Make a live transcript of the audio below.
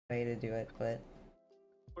way to do it, but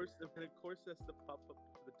Of course, it has to pop up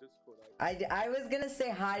to the Discord. I was gonna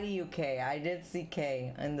say hi to you, Kay. I did see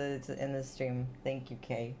Kay in the stream. Thank you,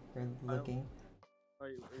 Kay, for looking. Are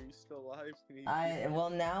you still alive? Well,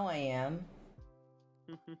 now I am.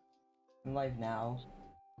 I'm live now.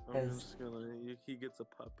 I'm just gonna. He gets a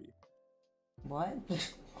puppy. What?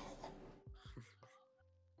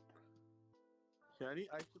 Yeah,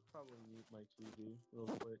 I should probably mute my TV real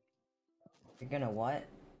quick. You're gonna what?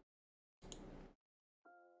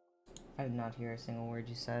 I did not hear a single word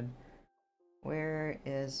you said. Where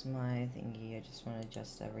is my thingy? I just want to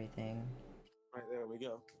adjust everything. Right, there we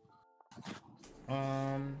go.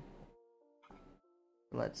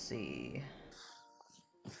 Let's see.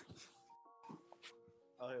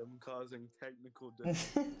 I am causing technical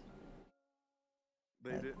difficulties.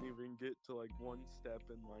 They didn't even get to like one step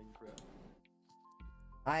in Minecraft.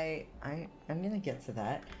 I'm gonna get to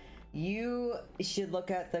that. You should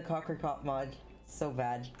look at the cocricot mod. So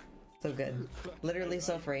bad. So good. Literally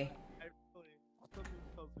so free. Something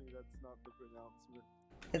tells me that's not the pronouncement.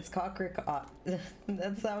 It's cocricot.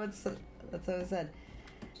 That's how it said.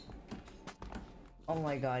 Oh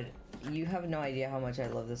my god. You have no idea how much I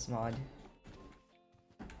love this mod.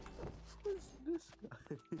 Who's this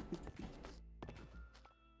guy?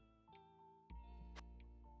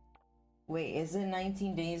 Wait, is it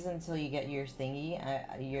 19 days until you get your thingy?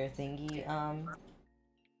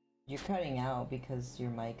 You're cutting out because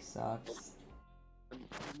your mic sucks.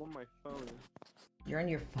 I'm on my phone. You're on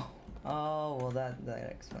your phone. Oh, well that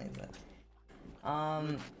explains it.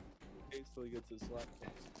 Hastily gets his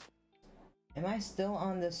laptop. Am I still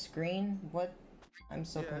on the screen? What? I'm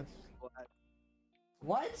so confused.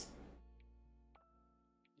 What?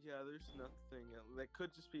 Yeah, there's nothing. That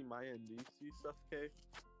could just be my end. Do you see stuff, Kay?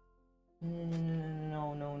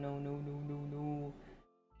 No.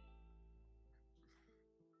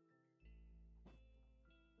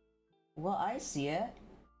 Well, I see it.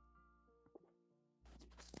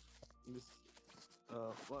 Just,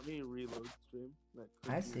 let me reload stream. That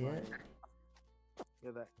could I be see my it. end.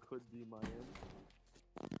 Yeah, that could be my end.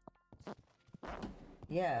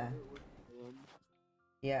 Yeah.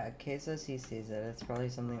 Yeah, Kay says he sees it. It's probably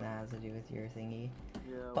something that has to do with your thingy.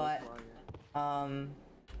 Yeah, but, my end.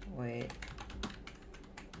 wait.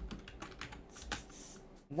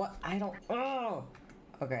 What? I don't. Oh!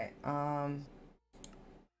 Okay,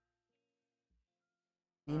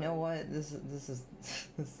 you know what? This is.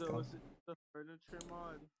 So is it the furniture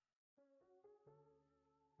mod?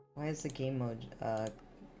 Why is the game mode,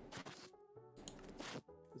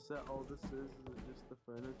 Is that all this is? Is it just the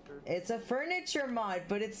furniture? It's a furniture mod,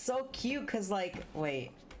 but it's so cute because, like,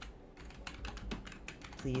 wait.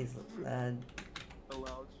 Please,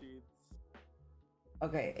 Allow cheats.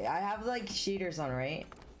 Okay, I have, like, shaders on, right?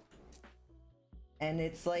 And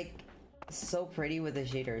it's, like, so pretty with the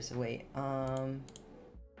shaders. Wait,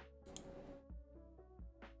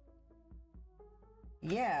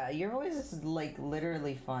 yeah, your voice is, like,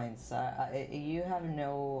 literally fine, so you have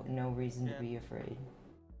no reason to be afraid.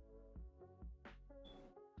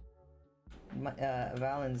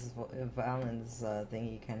 Valen's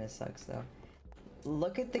thingy kind of sucks though.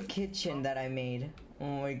 Look at the kitchen that I made.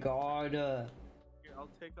 Oh my god. Here, I'll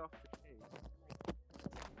take off the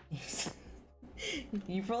case.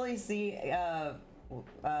 You probably see,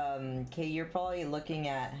 Kay, you're probably looking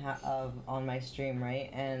at on my stream,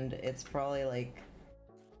 right? And it's probably like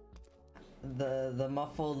the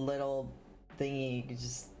muffled little thingy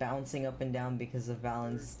just bouncing up and down because of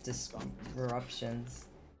Valen's disruptions.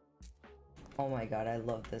 Oh my god, I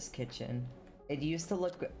love this kitchen. It used to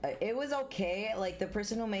look, it was okay, like the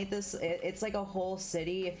person who made this, it's like a whole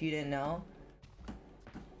city if you didn't know.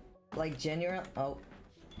 Like generally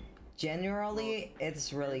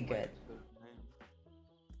it's really good.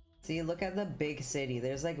 See, look at the big city,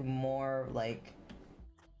 there's like more, like,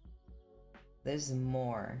 there's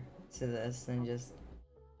more to this than just...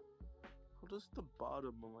 How does the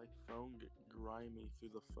bottom of my phone get grimy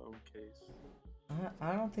through the phone case?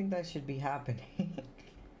 I don't think that should be happening.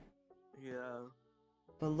 Yeah.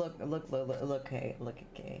 But look, Kay, look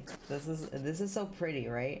at Kay. This is so pretty,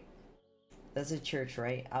 right? That's a church,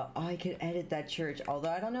 right? Oh, I could edit that church, although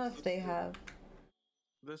I don't know if they have...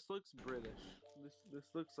 This looks British. This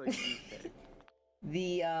looks like UK.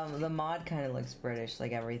 The mod kind of looks British,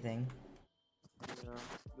 like everything. Yeah,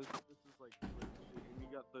 this is like British, and you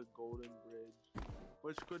got the Golden Bridge,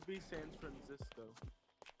 which could be San Francisco.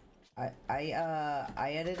 I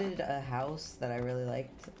edited a house that I really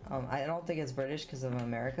liked. I don't think it's British because of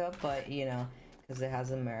America, but you know, because it has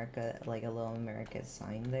America, like a little America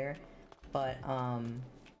sign there. But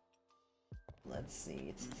let's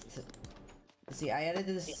see. See, I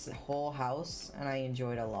edited this whole house and I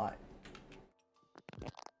enjoyed a lot.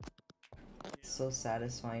 It's so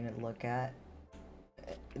satisfying to look at.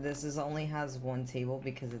 This is only has one table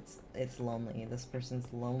because it's lonely. This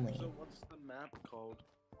person's lonely. So what's the map called?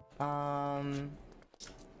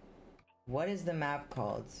 What is the map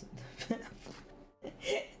called?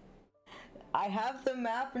 I have the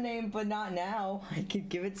map name, but not now. I could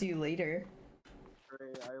give it to you later.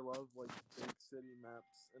 I love like big city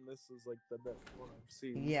maps, and this is like the best one I've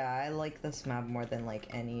seen. Yeah, I like this map more than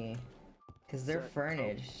like any, because they're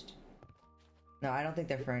furnished. No, I don't think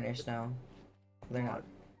they're furnished. No, they're not.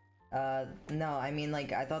 No, I mean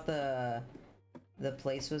like I thought the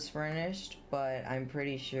place was furnished, but I'm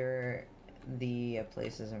pretty sure the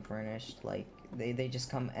place isn't furnished. Like they just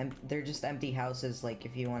come they're just empty houses. Like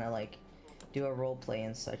if you want to like do a role play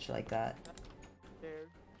and such like that. There,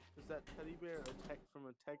 is that teddy bear from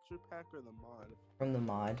a texture pack or the mod? From the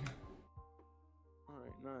mod.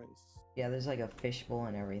 Alright, nice. Yeah, there's like a fishbowl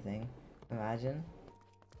and everything. Imagine.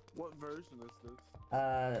 What version is this?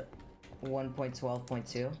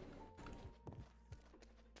 1.12.2. Is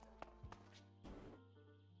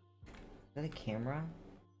that a camera?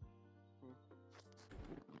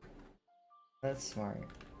 That's smart.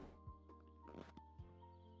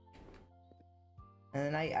 And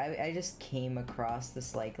then I just came across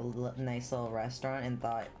this like nice little restaurant and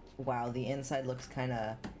thought, wow, the inside looks kind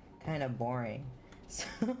of boring. So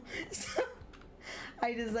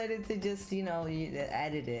I decided to just, you know,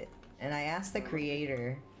 edit it. And I asked the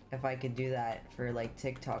creator if I could do that for like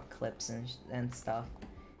TikTok clips and stuff.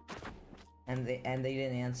 And they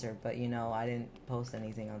didn't answer, but you know, I didn't post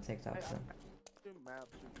anything on TikTok, so.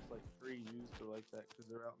 Maps are just like free used or like that because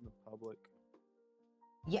they're out in the public.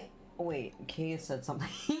 Yeah. Wait, Kay said something.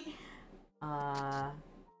 They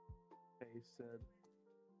said.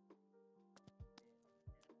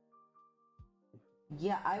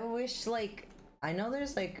 Yeah, I wish like I know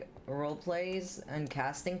there's like role plays and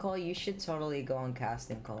casting call. You should totally go on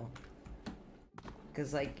casting call.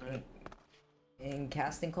 Cause like in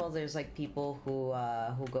casting call, there's like people who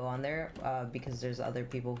go on there because there's other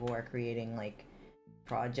people who are creating like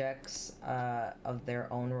projects of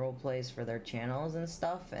their own role plays for their channels and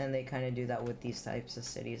stuff, and they kind of do that with these types of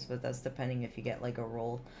cities, but that's depending if you get like a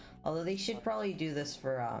role. Although they should probably do this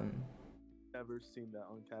for Never seen that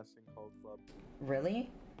on Casting Call Club. Really?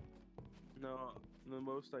 No, the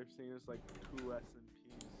most I've seen is like 2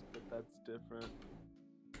 SNPs, but that's different.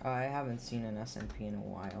 I haven't seen an SNP in a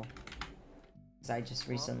while. 'Cause I just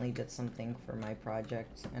recently did something for my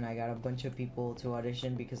project and I got a bunch of people to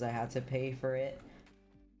audition because I had to pay for it.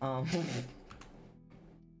 I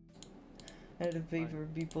had to pay for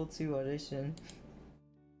people to audition.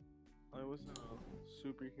 I was in a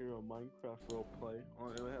superhero Minecraft roleplay.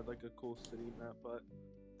 It had like a cool city map, but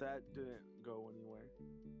that didn't go anywhere.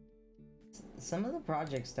 Some of the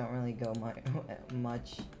projects don't really go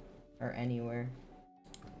much or anywhere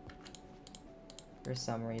for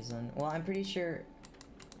some reason. Well, I'm pretty sure it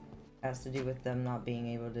has to do with them not being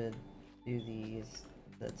able to do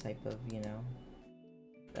the type of, you know,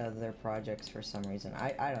 their projects for some reason.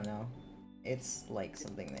 I don't know. It's like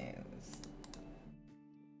something they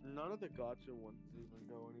None of the gotcha ones even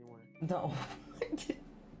go anywhere. No.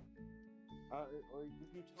 Like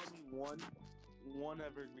if you tell me one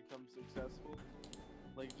ever becomes successful,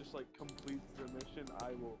 like just like completes the mission,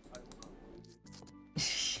 I will not believe you.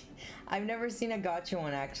 I've never seen a gotcha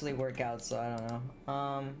one actually work out, so I don't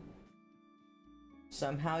know.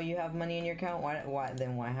 Somehow you have money in your account.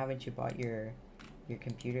 Why haven't you bought your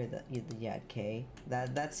computer that you had, K?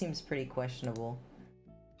 That seems pretty questionable.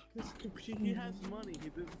 He has money. He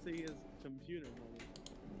didn't say he has computer money.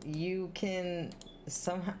 You can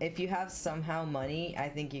somehow, if you have somehow money, I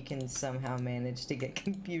think you can somehow manage to get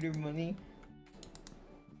computer money.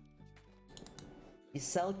 You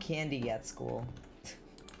sell candy at school.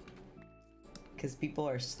 Because people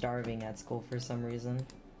are starving at school for some reason.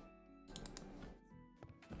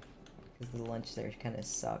 Because the lunch there kind of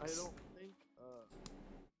sucks.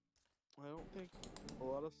 I don't think a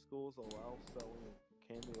lot of schools allow selling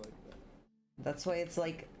candy like that. That's why it's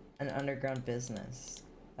like an underground business,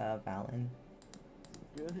 Valen.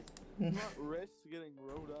 Good. Not risk getting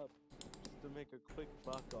rode up just to make a quick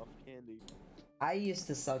buck off candy. I used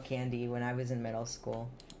to sell candy when I was in middle school.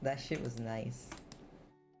 That shit was nice.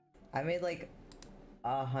 I made like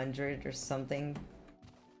 100 or something,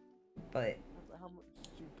 but how much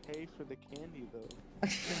did you pay for the candy though?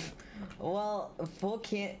 well,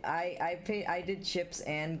 I did chips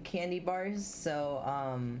and candy bars, so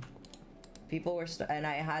people were and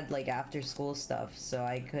I had like after school stuff, so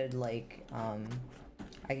I could like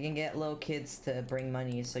I can get little kids to bring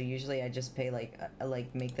money, so usually I just pay like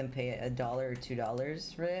make them pay $1 or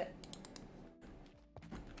 $2 for it.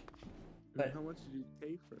 But how much did you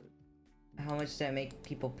pay for it? How much did I make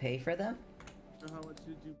people pay for them? How much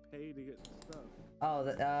did you pay to get stuff? Oh,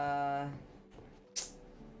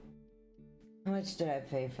 how much did I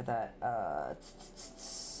pay for that?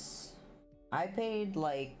 I paid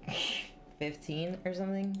like 15 or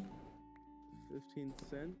something. 15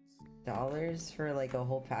 cents? Dollars for like a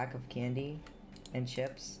whole pack of candy and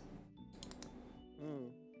chips. Oh.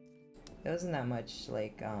 It wasn't that much,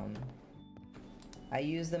 like, I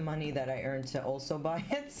used the money that I earned to also buy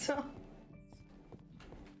it, so...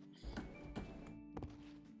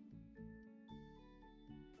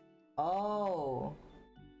 Oh!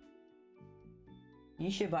 You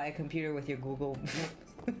should buy a computer with your Google...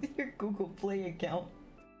 with your Google Play account.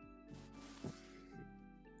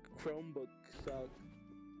 Chromebook suck.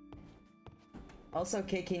 Also,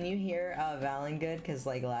 okay, can you hear Valen good? Cause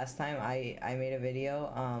like last time I made a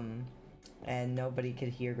video, and nobody could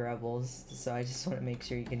hear Grubbles, so I just want to make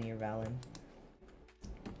sure you can hear Valen.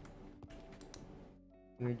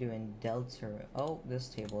 We were doing Delta. Oh, this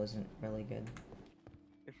table isn't really good.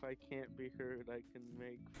 If I can't be heard, I can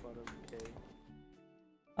make fun of Kay.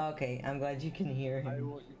 Okay, I'm glad you can hear him. I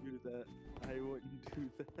wouldn't do that. I wouldn't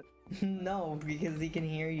do that. No, because he can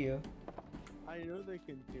hear you. I know they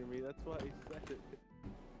can hear me, that's why I said it.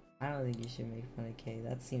 I don't think you should make fun of Kay.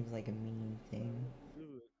 That seems like a mean thing. Do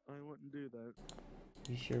it. I wouldn't do that.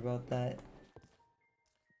 You sure about that?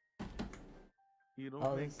 You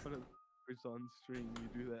don't make fun of birds on stream, you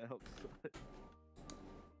do that outside.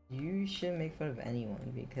 You shouldn't make fun of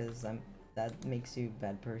anyone because that makes you a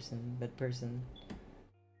bad person.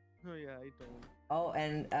 Oh yeah, I don't. Oh,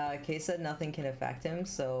 and Kay said nothing can affect him,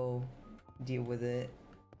 so deal with it.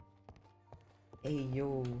 Hey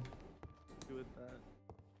yo. Do with that.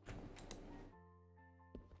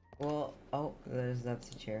 Well, oh, that's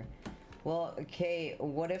a chair. Well, Kay,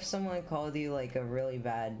 what if someone called you like a really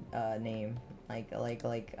bad name,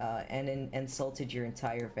 and insulted your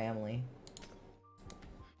entire family?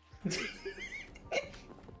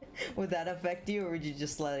 Would that affect you, or would you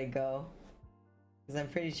just let it go? Because I'm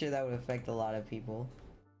pretty sure that would affect a lot of people.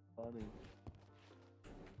 Funny.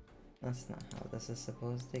 That's not how this is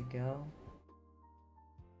supposed to go.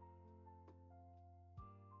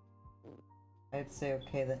 I'd say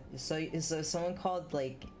okay that so someone called,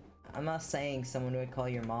 like, I'm not saying someone would call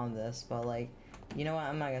your mom this, but like, you know what,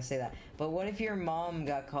 I'm not gonna say that. But what if your mom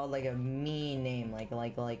got called like a mean name, like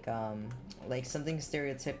something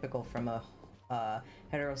stereotypical from a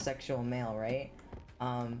heterosexual male, right?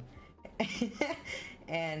 And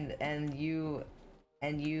you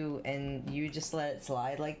just let it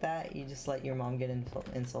slide like that? You just let your mom get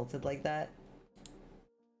insulted like that?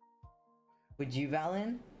 Would you,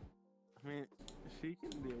 Valen? I mean, she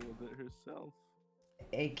can deal with it herself.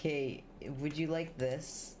 AK, would you like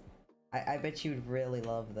this? I bet you'd really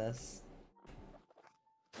love this.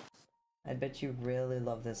 I bet you really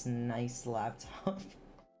love this nice laptop.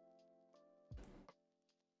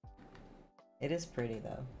 It is pretty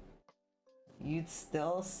though. You'd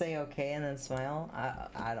still say okay and then smile?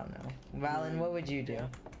 I don't know. Valen, what would you do?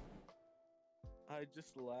 I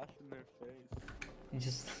just laugh in their face. You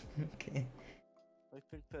just okay. I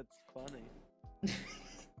think that's funny.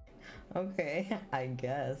 Okay, I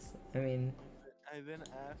guess. I mean, I then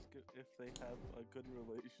ask if they have a good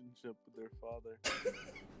relationship with their father.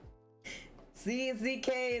 see,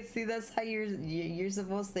 CK, see, that's how you're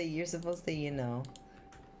supposed to, you know,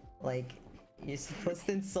 like, you're supposed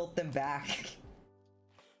to insult them back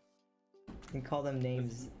and call them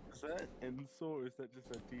names. Is that insult or is that just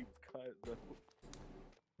a deep cut though?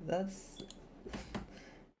 That's,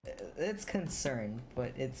 it's concern,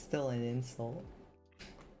 but it's still an insult.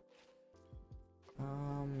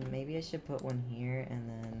 Maybe I should put one here, and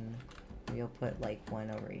then we'll put like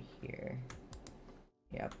one over here.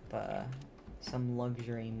 Yep, some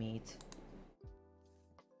luxury meat.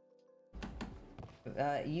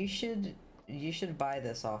 You should buy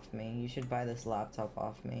this off me. You should buy this laptop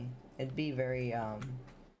off me. It'd be very,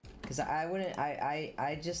 cause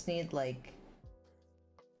I just need, like,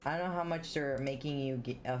 I don't know how much they're making you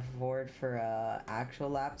afford for a actual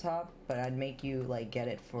laptop, but I'd make you, like, get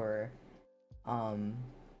it for,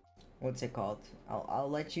 what's it called? I'll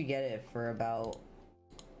let you get it for about,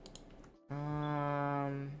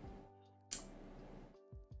 $500.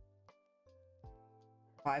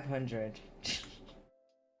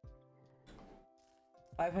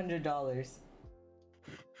 $500.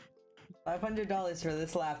 $500 for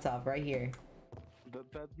this laptop right here.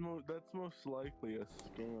 That's most likely a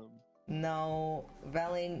scam. No,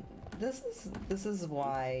 Valen, this is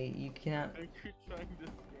why you can't. I keep trying to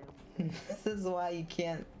scam. This is why you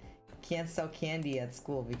can't sell candy at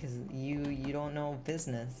school, because you don't know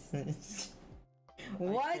business.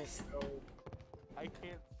 What? I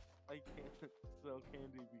can't sell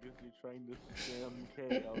candy because you're trying to scam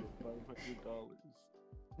K out of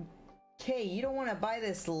 $500. Kay, you don't want to buy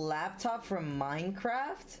this laptop from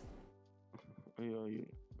Minecraft? Yeah.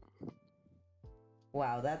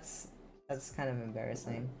 Wow, that's kind of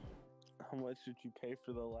embarrassing. How much did you pay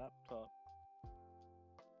for the laptop?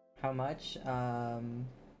 How much? How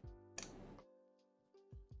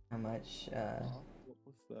much? What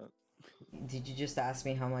was that? Did you just ask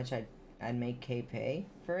me how much I'd make Kay pay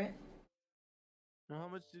for it? No, how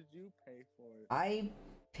much did you pay for it? I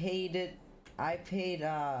paid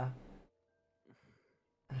how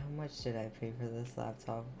much did I pay for this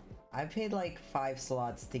laptop? I paid like 5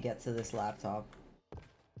 slots to get to this laptop.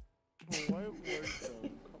 Well, why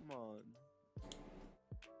Warzone? Come on.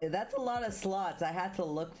 That's a lot of slots. I had to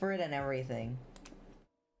look for it and everything.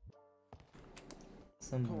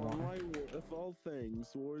 Some Come on, more. why of all things,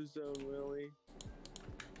 Warzone, really?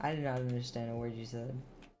 I did not understand a word you said.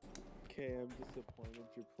 Okay, I'm disappointed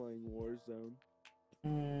you're playing Warzone.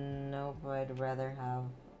 Nope, I'd rather have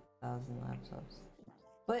 1,000 laptops.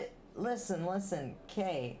 But listen,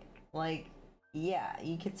 Kay, like, yeah,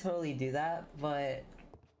 you could totally do that, but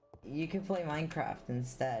you could play Minecraft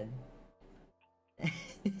instead.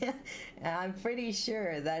 And I'm pretty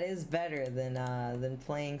sure that is better than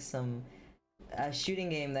playing some shooting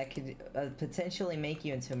game that could potentially make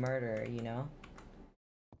you into murder, you know?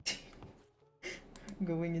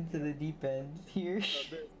 Going into the deep end here.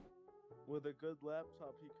 With a good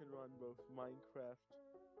laptop, you can run both Minecraft.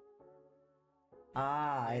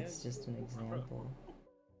 Ah, it's just an example.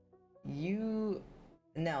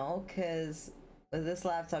 No, because with this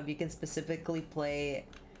laptop you can specifically play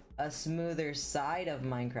a smoother side of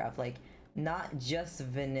Minecraft, like not just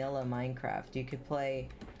vanilla Minecraft. You could play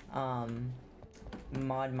mod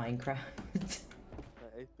Minecraft.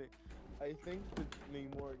 I think that the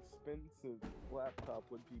more expensive laptop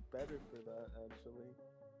would be better for that, actually.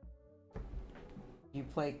 You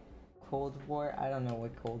play Cold War? I don't know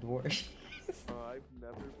what Cold War is. I've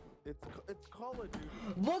never. It's Call of Duty.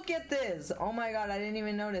 Look at this! Oh my god, I didn't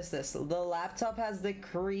even notice this. The laptop has the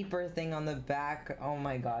creeper thing on the back. Oh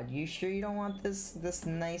my god, you sure you don't want this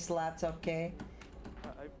nice laptop, Kay?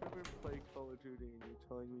 I've never played Call of Duty, and you're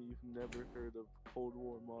telling me you've never heard of Cold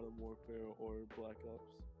War, Modern Warfare, or Black Ops?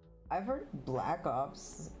 I've heard of Black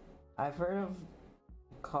Ops. I've heard of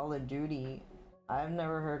Call of Duty. I've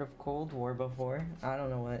never heard of Cold War before. I don't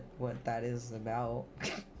know what that is about.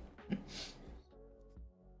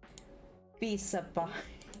 Peace up. I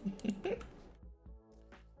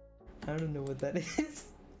don't know what that is.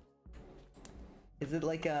 Is it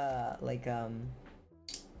like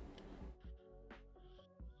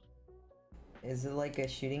is it like a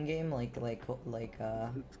shooting game? Like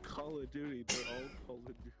It's Call of Duty. They're all Call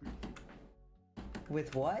of Duty.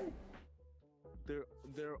 With what?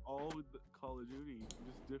 They're all Call of Duty,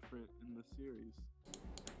 just different in the series.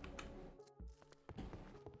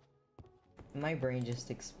 My brain just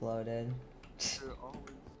exploded. They're all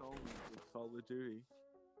installments of Call of Duty.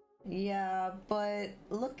 Yeah, but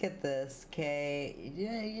look at this, Kay.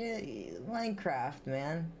 Yeah, Minecraft,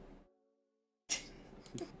 man.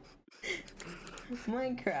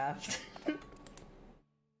 Minecraft.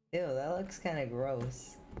 Ew, that looks kind of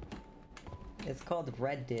gross. It's called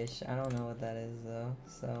Red Dish. I don't know what that is though.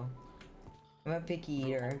 So I'm a picky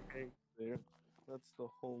eater. There. That's the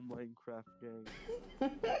whole Minecraft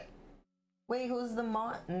gang. Wait, who's the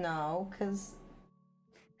No, cause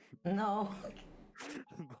no.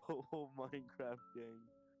 The whole Minecraft gang.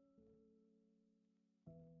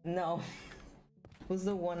 No. Who's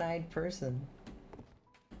the one-eyed person?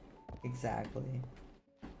 Exactly.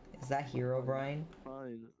 Is that Hero Brian?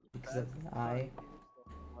 Fine. Because of the eye.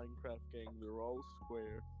 Minecraft gang, they're all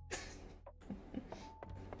square.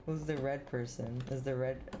 Who's the red person? Is the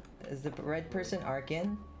red person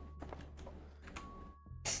Arkin?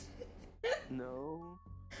 No.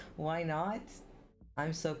 Why not?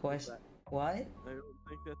 I'm so What? I don't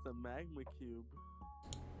think that's a magma cube.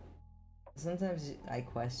 Sometimes I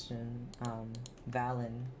question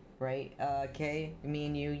Valen, right? Kay, me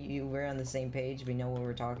and you we're on the same page. We know what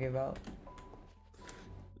we're talking about.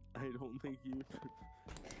 I don't think you.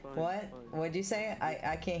 Fine, What? fine. What'd you say?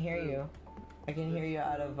 I can't hear you. I can hear you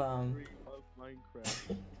out of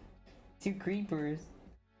Minecraft. 2 creepers.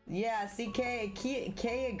 Yeah, see,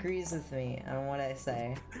 Kay agrees with me on what I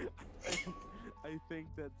say. I think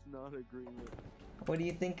that's not agreement. What do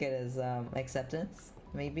you think it is? Acceptance?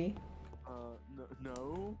 Maybe?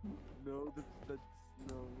 No, that's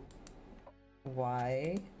no.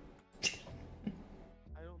 Why?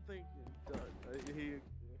 I don't think he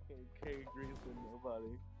agrees with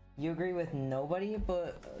nobody. You agree with nobody?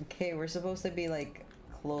 But, okay, we're supposed to be, like,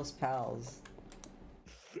 close pals.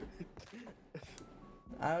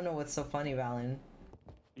 I don't know what's so funny, Valen.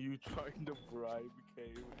 You trying to bribe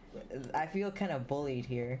Kay? I feel kind of bullied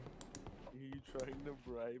here. You trying to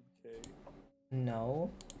bribe Kay?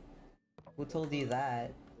 No. Who told you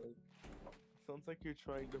that? Sounds like you're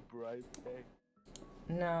trying to bribe Kay.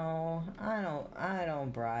 No, I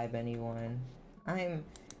don't bribe anyone. I'm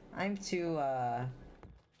too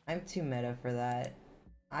meta for that.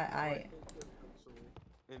 I think you're actually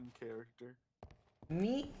in character.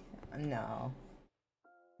 Me? No.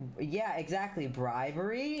 Yeah, exactly.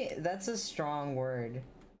 Bribery? That's a strong word.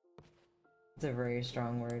 It's a very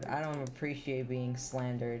strong word. I don't appreciate being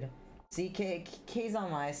slandered. See, K's on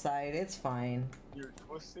my side. It's fine. You're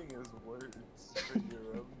twisting his words for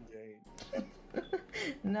your own gain.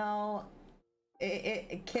 No.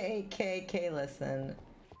 K, listen.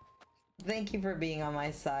 Thank you for being on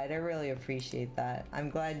my side. I really appreciate that. I'm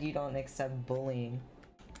glad you don't accept bullying.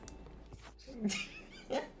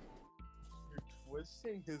 You're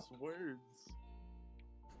twisting his words.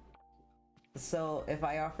 So, if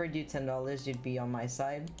I offered you $10, you'd be on my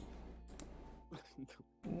side?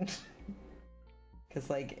 Cause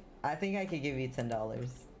like, I think I could give you $10.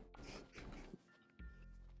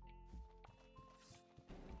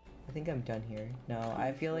 I think I'm done here. No,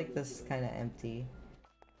 I feel like this is kind of empty.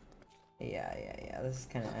 Yeah, this is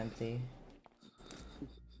kind of empty.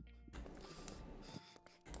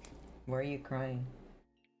 Why are you crying?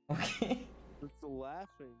 Okay. It's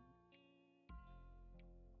laughing.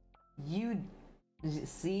 You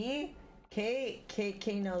see? K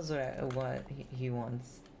knows what he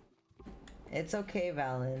wants. It's okay,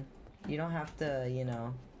 Valen. You don't have to, you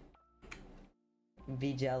know,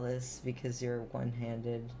 be jealous because you're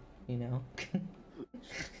one-handed, you know?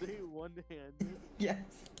 Say one-handed?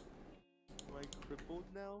 Yes. Am I crippled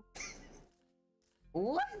now?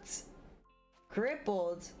 What?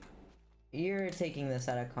 Crippled? You're taking this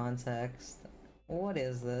out of context. What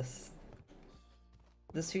is this?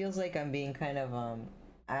 This feels like I'm being kind of,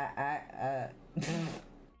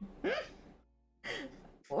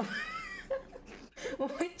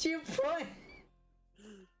 What'd you put?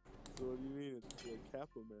 So what do you mean? It's like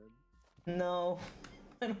Kappa, man. No,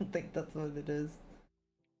 I don't think that's what it is.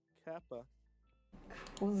 Kappa.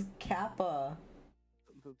 Who's Kappa?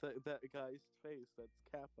 That guy's face, that's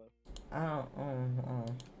Kappa. Oh.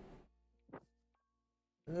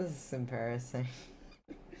 This is embarrassing.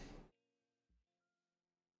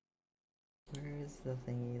 Where is the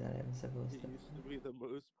thingy that I'm supposed to... It used to be the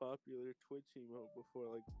most popular Twitch emote before,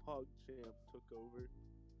 like, PogChamp took over.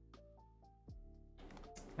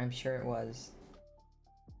 I'm sure it was.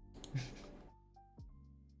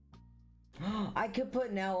 I could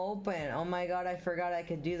put now open. Oh my god, I forgot I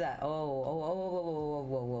could do that.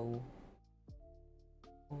 Whoa.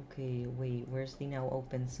 Okay, wait, where's the now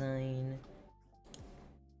open sign?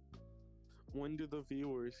 When do the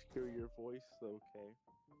viewers hear your voice, though, Kay?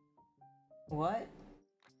 When What?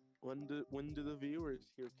 do the viewers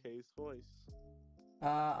hear Kay's voice?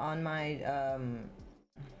 On my,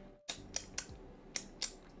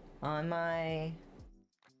 on my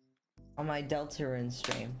Deltarune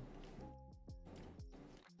stream.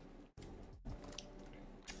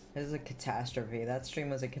 This is a catastrophe. That stream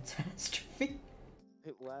was a catastrophe.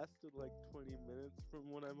 It lasted like 20 minutes from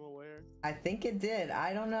what I'm aware. I think it did.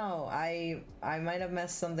 I don't know. I might have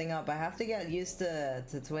messed something up. I have to get used to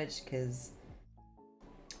Twitch because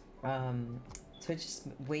Twitch is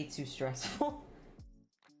way too stressful.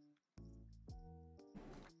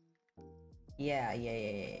 Yeah.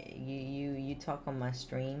 You talk on my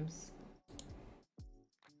streams.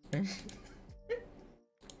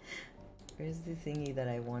 Where's the thingy that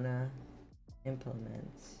I wanna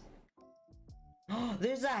implement? Oh,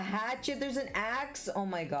 there's a hatchet, there's an axe! Oh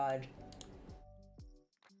my god.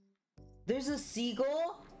 There's a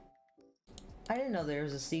seagull? I didn't know there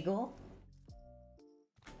was a seagull.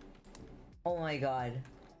 Oh my god.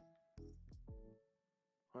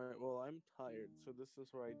 Alright, well, I'm tired, so this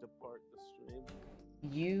is where I depart the stream.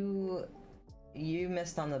 You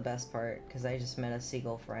missed on the best part, because I just met a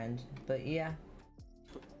seagull friend. But yeah.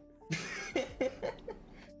 I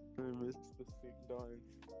missed the sick darn.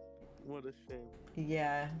 What a shame.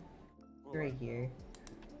 Yeah. Well, Right here.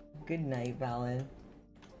 Good night, Valen.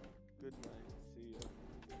 Good night. See ya.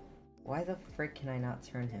 Why the frick can I not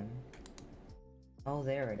turn him? Oh,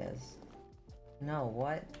 there it is. No,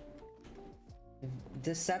 what?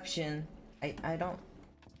 Deception. I don't...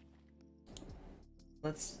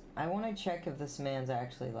 I want to check if this man's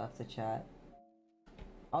actually left the chat.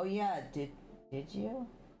 Oh yeah, did you?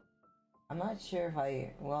 I'm not sure if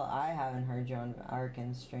well, I haven't heard you on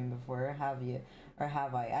Arkin stream before, have you? Or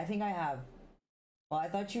have I? I think I have. Well, I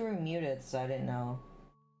thought you were muted, so I didn't know.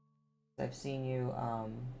 I've seen you,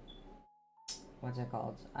 what's it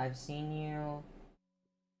called? I've seen you...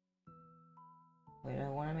 Wait, I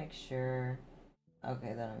want to make sure...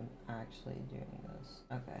 Okay, that I'm actually doing this.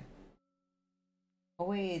 Okay. Oh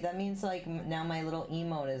wait, that means like now my little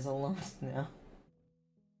emote is alone now.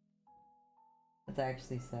 That's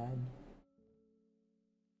actually sad.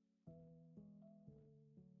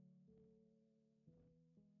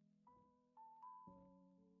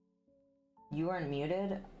 You aren't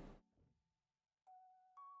muted?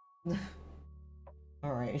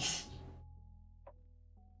 Alright.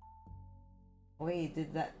 Wait,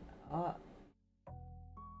 did that...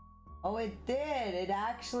 Oh, it did! It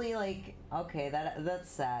actually, like... Okay,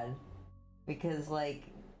 that's sad. Because, like...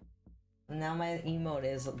 Now my emote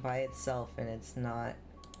is by itself and it's not...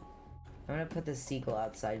 I'm gonna put the seagull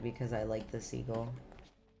outside because I like the seagull.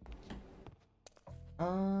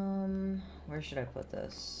 Where should I put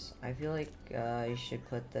this? I feel like, I should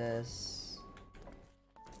put this...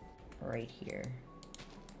 right here.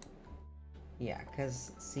 Yeah,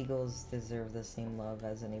 because seagulls deserve the same love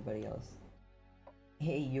as anybody else.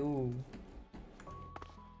 Hey, you!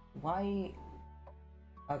 Why...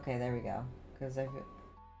 Okay, there we go. Because I feel...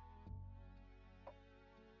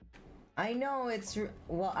 I know it's...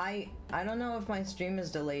 Well, I don't know if my stream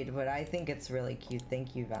is delayed, but I think it's really cute.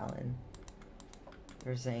 Thank you, Valen.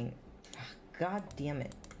 For saying... God damn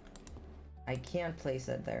it. I can't place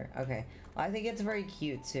it there. Okay. Well, I think it's very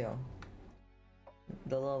cute, too.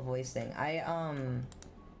 The little voice thing. I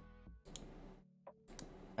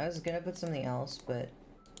was gonna put something else, but...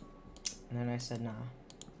 And then I said, nah.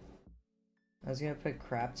 I was gonna put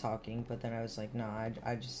crap talking, but then I was like, nah,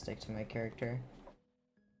 I'd just stick to my character.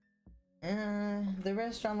 The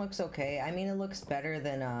restaurant looks okay. I mean, it looks better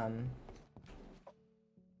than,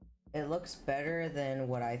 it looks better than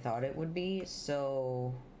what I thought it would be,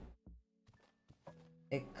 so...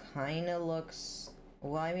 It kinda looks...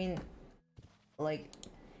 Well, I mean... Like,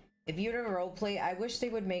 if you were to roleplay, I wish they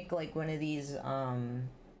would make, like, one of these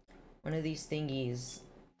thingies.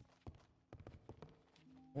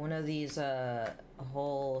 One of these,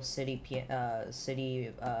 whole city,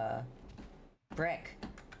 frick.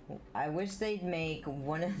 I wish they'd make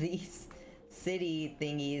one of these city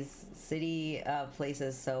thingies, city,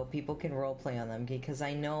 places so people can roleplay on them, because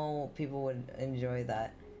I know people would enjoy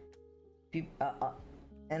that.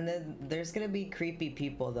 And then there's gonna be creepy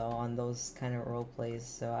people though on those kind of role plays,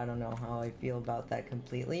 so I don't know how I feel about that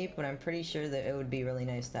completely, but I'm pretty sure that it would be really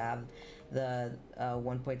nice to have the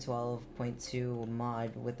 1.12.2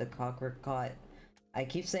 mod with the cocricot. I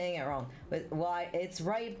keep saying it wrong, but well, it's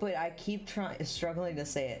right, but I keep struggling to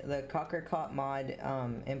say it. The cocricot mod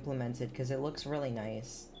implemented, because it looks really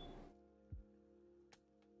nice.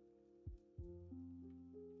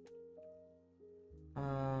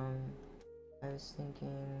 I was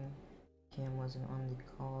thinking Cam wasn't on the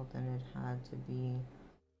call, then it had to be...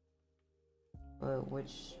 But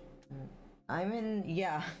which... I'm in...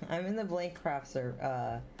 Yeah, I'm in the blank crafts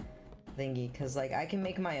thingy, because, like, I can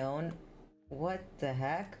make my own... What the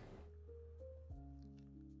heck?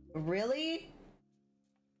 Really?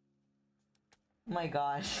 My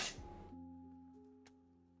gosh.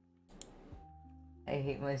 I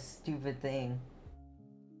hate my stupid thing.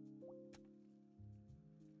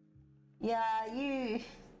 Yeah, you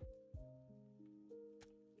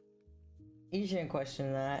shouldn't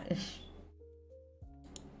question that.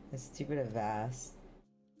 It's stupid and vast.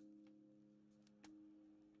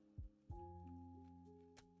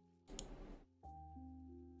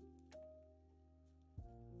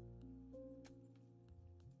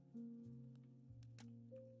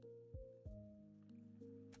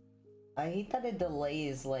 I hate that it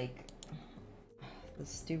delays, like... The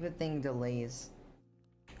stupid thing delays.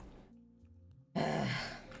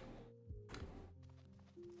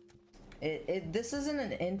 This isn't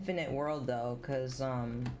an infinite world though, cause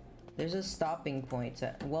there's a stopping point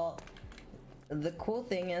to, well, the cool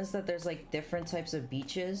thing is that there's like different types of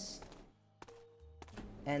beaches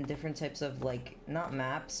and different types of, like, not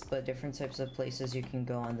maps, but different types of places you can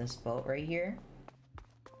go on this boat right here.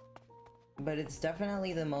 But it's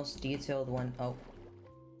definitely the most detailed one. Oh.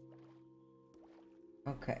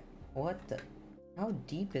 Okay. What the? How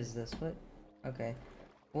deep is this? What? Okay.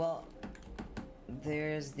 Well,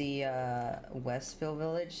 there's the Westville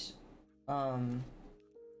Village.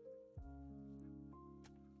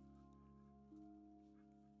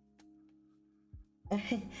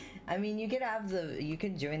 I mean, you could have you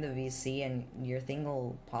could join the VC and your thing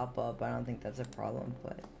will pop up. I don't think that's a problem,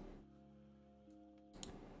 but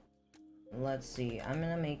let's see. I'm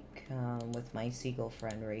gonna make with my seagull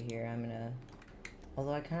friend right here. I'm gonna,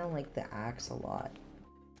 although I kind of like the axe a lot.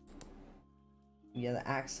 Yeah, the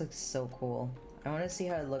axe looks so cool. I want to see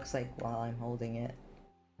how it looks like while I'm holding it.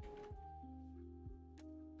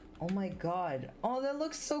 Oh my god. Oh, that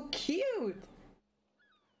looks so cute.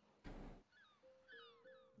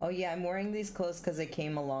 Oh yeah, I'm wearing these clothes because it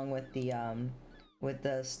came along with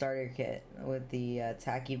the starter kit, with the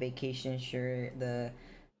tacky vacation shirt, the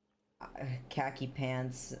khaki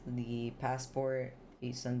pants, the passport, the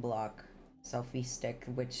sunblock, selfie stick,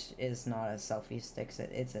 which is not a selfie stick,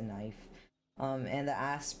 it's a knife, and the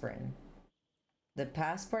aspirin. The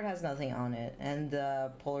passport has nothing on it, and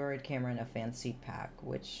the Polaroid camera and a fancy pack,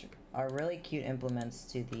 which are really cute implements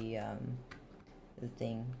to the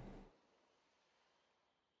thing.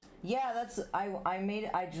 Yeah, that's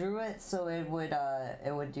I drew it so it would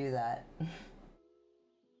do that.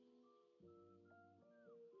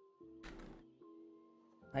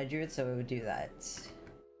 I drew it so it would do that.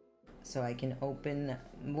 So I can open,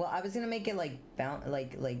 well, I was gonna make it like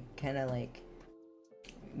kind of like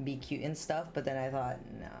be cute and stuff, but then I thought,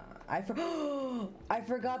 nah, I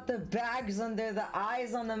forgot the bags under the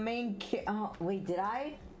eyes on the main oh wait, did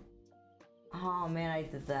I? Oh man, I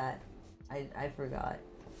did that. I forgot.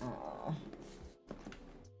 Oh,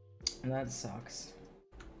 that sucks.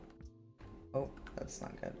 Oh, that's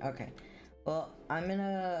not good. Okay, well, I'm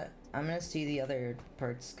gonna see the other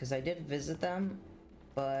parts because I did visit them,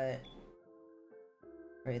 but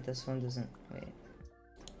wait, this one doesn't. Wait.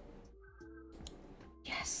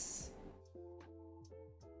 Yes.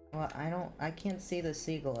 Well, I can't see the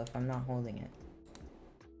seagull if I'm not holding it.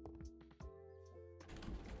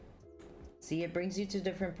 See, it brings you to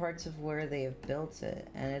different parts of where they have built it,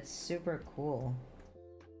 and it's super cool.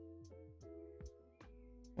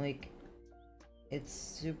 Like, it's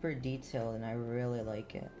super detailed, and I really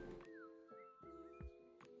like it.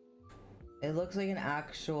 It looks like an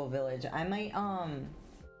actual village. I might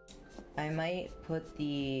put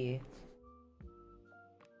the...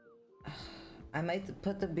 I might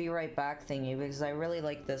put the be right back thingy, because I really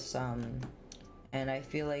like this, and I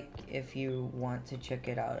feel like if you want to check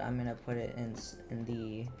it out, I'm gonna put it in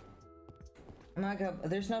the... I'm not gonna...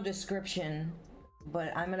 There's no description,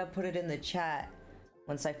 but I'm gonna put it in the chat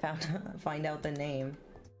once I find out the name.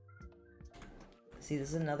 See, this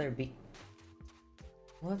is another bee.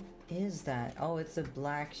 What is that? Oh, it's a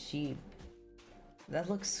black sheep. That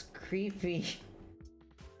looks creepy.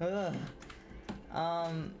 Ugh.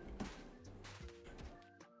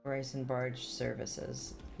 Rice and barge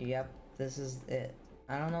services. Yep. This is it.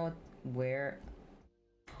 I don't know where.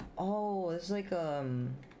 Oh, it's like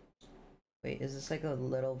wait, is this like a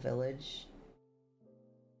little village?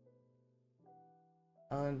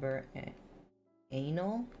 Ellenberg,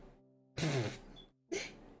 anal?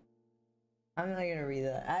 I'm not gonna read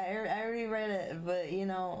that. I already read it, but you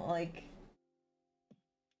know, like,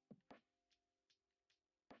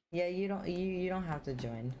 yeah, you don't have to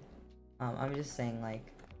join. I'm just saying, like,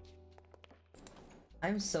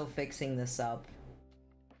 I'm so fixing this up.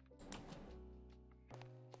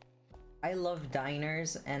 I love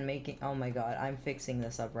diners and making. Oh my god, I'm fixing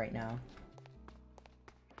this up right now.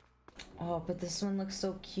 Oh, but this one looks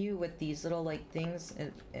so cute with these little like things.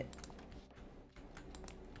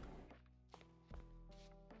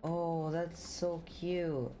 Oh, that's so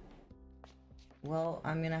cute. Well,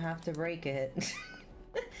 I'm gonna have to break it.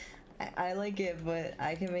 I like it, but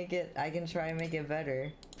I can make it. I can try and make it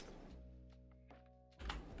better.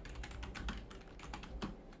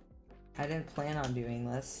 I didn't plan on doing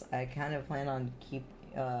this. I kind of plan on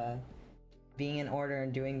being in order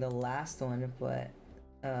and doing the last one, but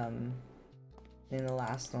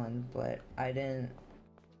I didn't.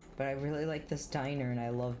 But I really like this diner, and I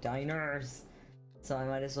love diners, so I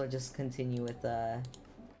might as well just continue with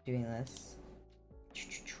doing this.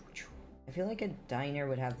 I feel like a diner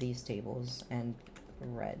would have these tables and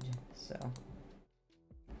red, so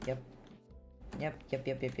yep.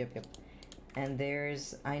 And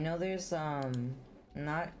there's, I know there's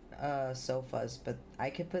not sofas, but I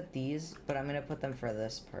could put these, but I'm gonna put them for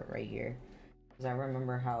this part right here, because I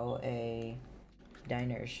remember how a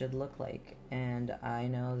diner should look like, and I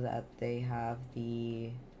know that they have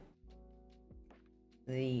these,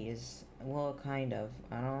 well, kind of,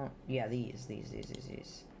 yeah, these.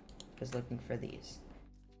 Was looking for these.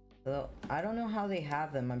 Though I don't know how they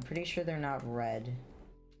have them. I'm pretty sure they're not red.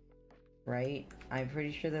 Right? I'm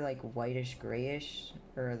pretty sure they're like whitish grayish,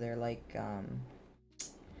 or they're like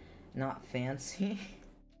not fancy.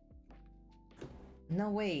 No,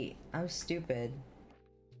 wait, I'm stupid.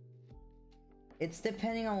 It's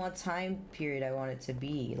depending on what time period I want it to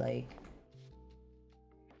be, like...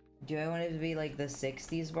 Do I want it to be like the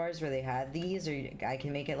 60s bars where they had these, or I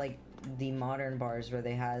can make it like the modern bars where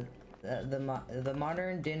they had the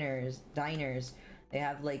modern diners, they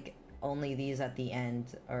have like only these at the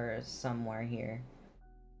end or somewhere here.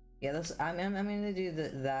 Yeah, that's I'm gonna do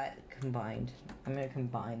that combined. I'm gonna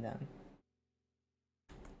combine them.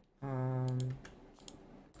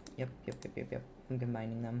 Yep. I'm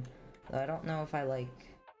combining them. Though I don't know if I like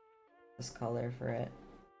this color for it.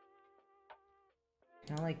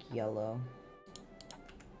 I like yellow.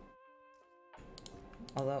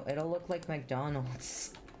 Although it'll look like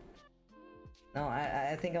McDonald's. No,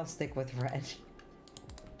 I think I'll stick with red.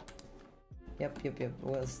 Yep.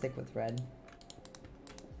 We'll stick with red.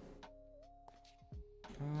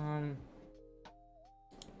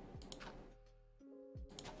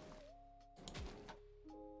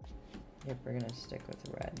 Yep, we're gonna stick with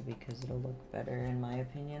red because it'll look better in my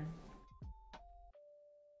opinion.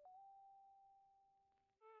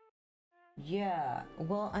 Yeah,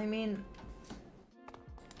 well, I mean...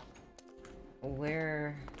 What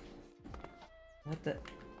the...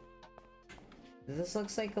 This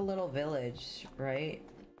looks like a little village, right?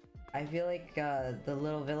 I feel like, the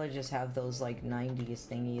little villages have those, like, 90s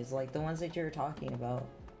thingies, like the ones that you were talking about.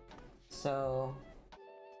 So...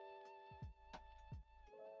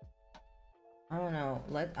 I don't know,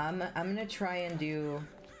 I'm gonna try and do...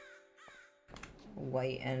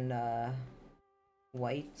 white and,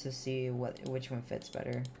 white to see which one fits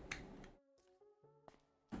better.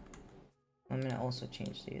 I'm gonna also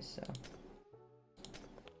change these, so...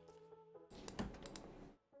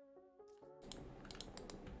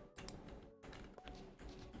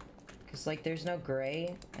 Cause like there's no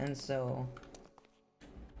gray, and so...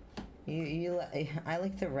 I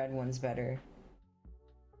like the red ones better.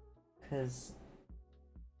 Cause...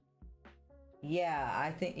 Yeah,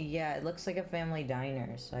 I think, yeah, it looks like a family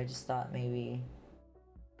diner, so I just thought maybe...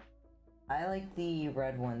 I like the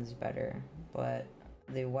red ones better, but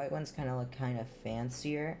the white ones kind of look kind of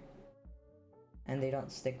fancier. And they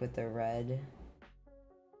don't stick with the red.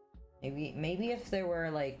 Maybe if they were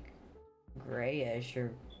like grayish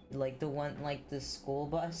or like the one, like the school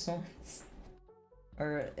bus ones.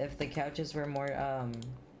 Or if the couches were more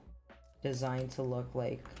designed to look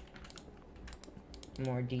like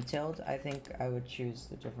more detailed, I think I would choose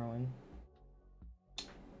the different one.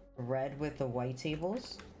 Red with the white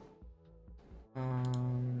tables.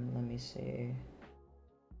 Let me see.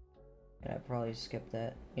 Yeah, I probably skipped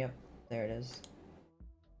that. Yep, there it is.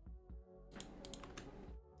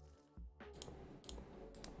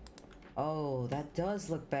 Oh, that does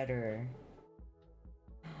look better.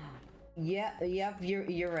 Yeah, yep,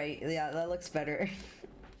 you're right. Yeah, that looks better.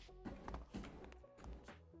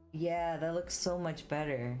 Yeah, that looks so much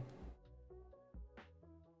better.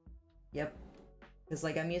 Yep. Cause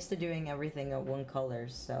like I'm used to doing everything at one color,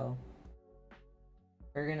 so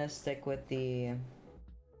we're gonna stick with the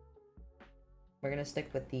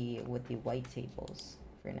white tables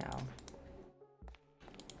for now.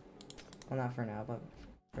 Well, not for now, but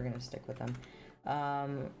we're gonna stick with them.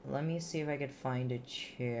 Let me see if I could find a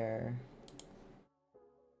chair.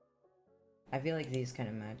 I feel like these kind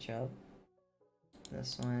of match up.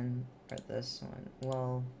 This one or this one.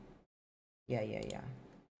 Well, yeah.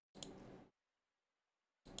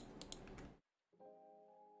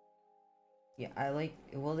 Yeah, I like.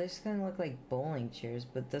 Well, this gonna look like bowling chairs,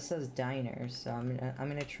 but this says diner, so I'm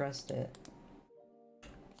gonna trust it.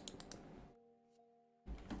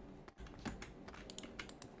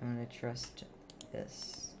 I'm gonna trust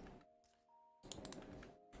this.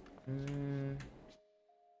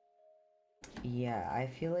 Yeah, I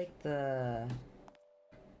feel like the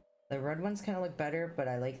red ones kind of look better, but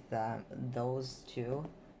I like those too.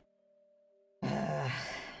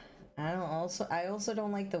 I also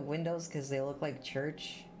don't like the windows because they look like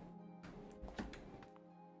church.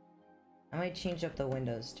 I might change up the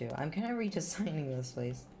windows too. I'm kind of redesigning this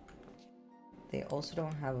place. They also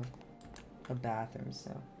don't have a bathroom,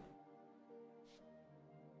 so.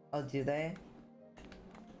 Oh, do they?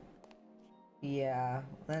 Yeah,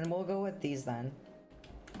 then we'll go with these then.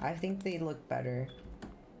 I think they look better.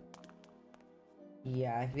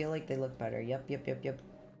 Yeah, I feel like they look better. Yep.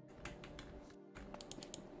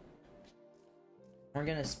 We're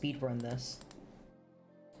gonna speedrun this.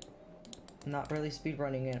 Not really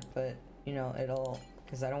speedrunning it, but, you know, it'll...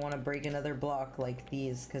 Because I don't want to break another block like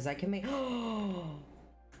these, because I can make...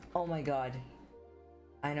 Oh my god.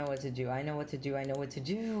 I know what to do.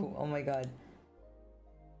 Oh my god.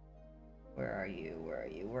 Where are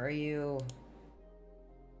you?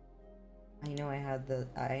 I know I had the,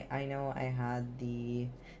 I know I had the,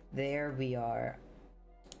 there we are.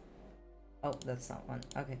 Oh, that's not one.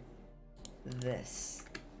 Okay. This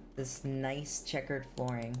nice checkered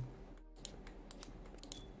flooring.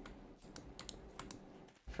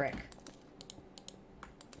 Frick.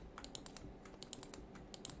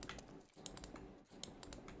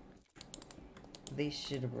 They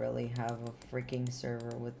should really have a freaking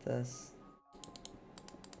server with this.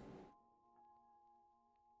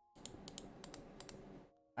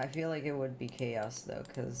 I feel like it would be chaos though,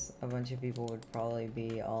 because a bunch of people would probably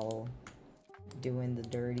be all doing the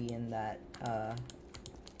dirty in that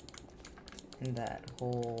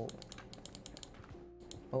whole,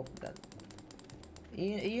 oh, that,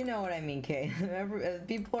 you know what I mean, Kay.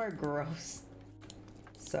 People are gross,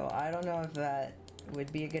 so I don't know if that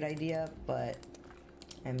would be a good idea, but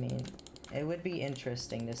I mean, it would be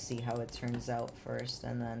interesting to see how it turns out first,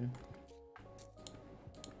 and then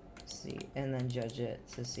see, and then judge it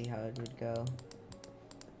to see how it would go.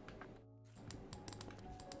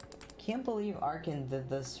 Can't believe Arkin did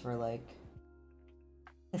this for like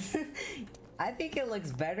I think it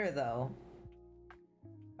looks better though.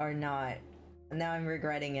 Or not. Now I'm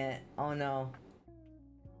regretting it. Oh no.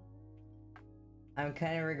 I'm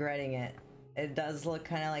kind of regretting it. It does look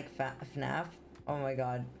kind of like FNAF. Oh my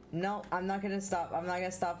god. No, I'm not gonna stop. I'm not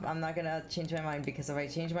gonna stop. I'm not gonna change my mind, because if I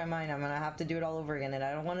change my mind, I'm gonna have to do it all over again, and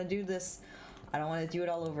I don't want to do this. I don't want to do it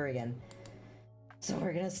all over again. So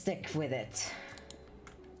we're gonna stick with it.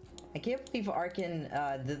 I can't believe Arkin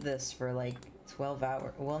did this for like 12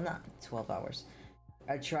 hours. Well, not 12 hours.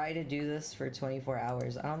 I tried to do this for 24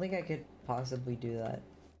 hours. I don't think I could possibly do that.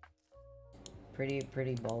 Pretty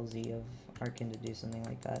ballsy of Arkin to do something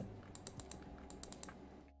like that.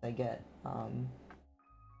 I get,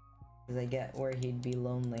 because I get where he'd be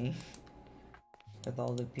lonely with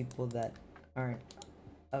all the people that aren't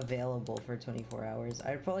available for 24 hours.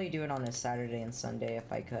 I'd probably do it on a Saturday and Sunday if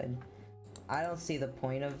I could. I don't see the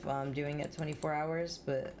point of doing it 24 hours,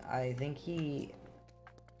 but I think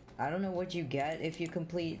I don't know what you get if you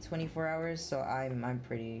complete 24 hours, so I'm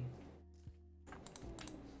pretty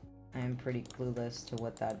clueless to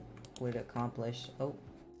what that would accomplish. Oh.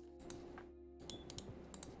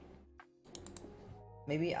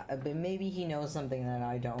 Maybe, but maybe he knows something that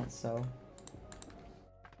I don't, so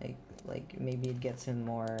like maybe it gets him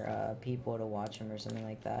more people to watch him or something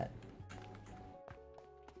like that.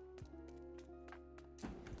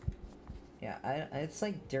 Yeah, it's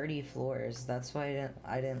like dirty floors. That's why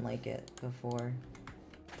I didn't like it before.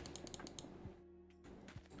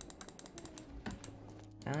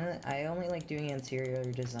 I only like doing interior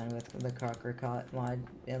design with the cocricot mod.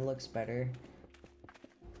 It looks better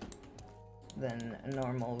than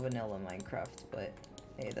normal vanilla Minecraft, but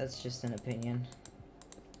hey, that's just an opinion.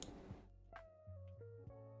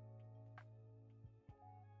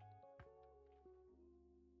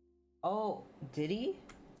 Oh, did he?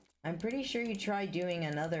 I'm pretty sure he tried doing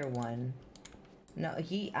another one. No,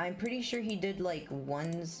 I'm pretty sure he did like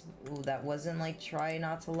ones that wasn't like try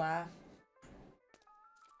not to laugh.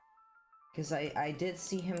 Cause I did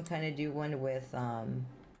see him kind of do one with,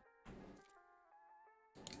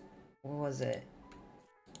 what was it?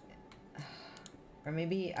 Or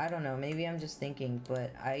maybe, I don't know, maybe I'm just thinking,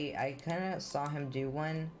 but I kind of saw him do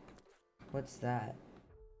one. What's that?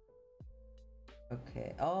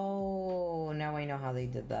 Okay. Oh, now I know how they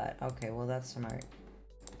did that. Okay, well that's smart.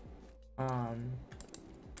 I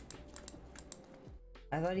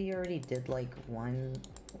thought he already did like one.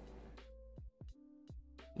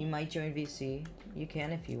 You might join VC. You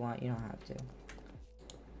can if you want, you don't have to.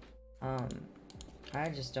 I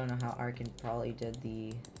just don't know how Arkin probably did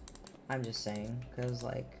the... I'm just saying, cause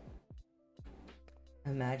like...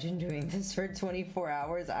 Imagine doing this for 24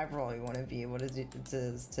 hours. I probably wouldn't be able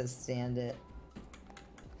to stand it.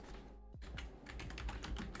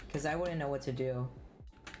 Cause I wouldn't know what to do.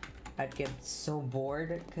 I'd get so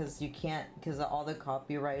bored, cause you can't, cause all the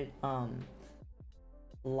copyright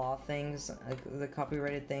law things, like the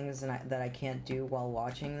copyrighted things, and that I can't do while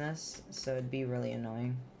watching this, so it'd be really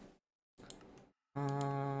annoying.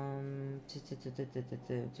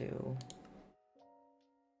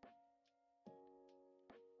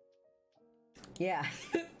 Yeah,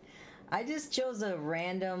 I just chose a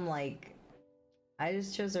random, like, I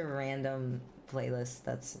just chose a random playlist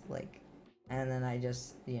that's like, and then I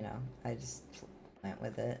just, you know, I just went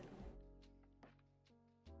with it.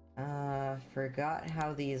 Forgot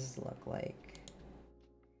how these look like.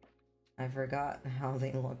 I forgot how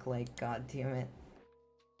they look like, god damn it.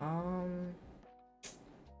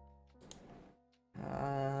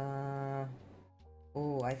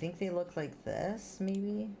 Oh, I think they look like this,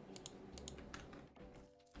 maybe?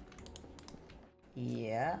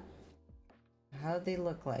 Yeah. How do they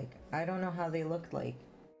look like? I don't know how they look like.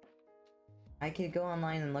 I could go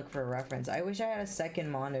online and look for a reference. I wish I had a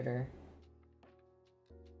second monitor.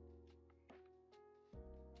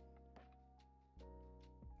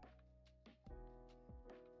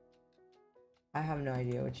 I have no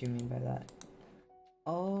idea what you mean by that.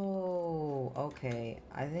 Oh, okay.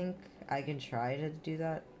 I think I can try to do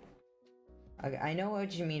that. Okay, I know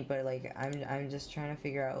what you mean, but like I'm just trying to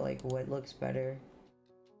figure out like what looks better.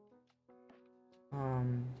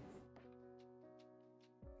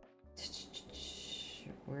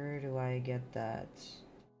 Where do I get that?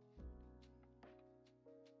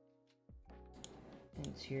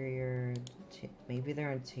 Interior, maybe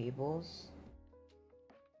they're on tables?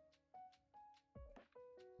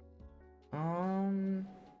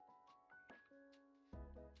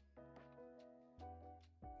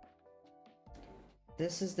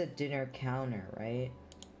 This is the dinner counter, right?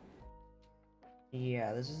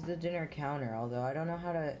 Yeah, this is the dinner counter, although I don't know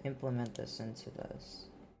how to implement this into this.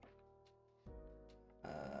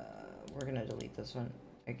 We're gonna delete this one.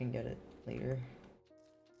 I can get it later.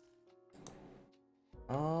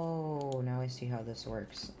 Oh, now I see how this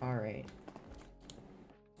works. Alright.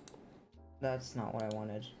 That's not what I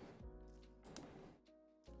wanted.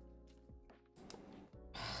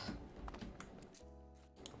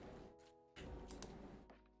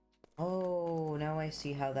 Oh, now I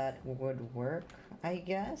see how that would work, I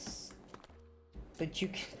guess? But you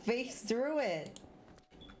can face through it!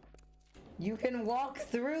 You can walk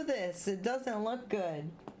through this! It doesn't look good!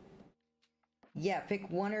 Yeah, pick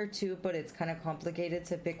one or two, but it's kind of complicated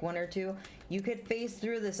to pick one or two. You could face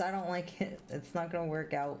through this, I don't like it. It's not gonna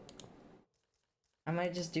work out. I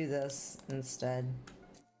might just do this instead.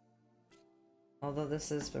 Although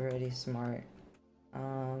this is pretty smart.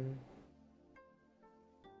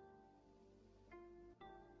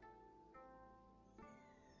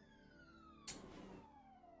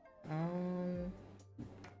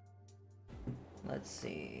 Let's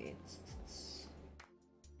see.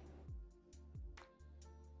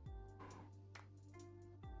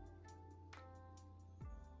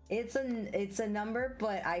 It's a number,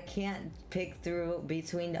 but I can't pick through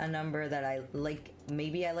between a number that I like.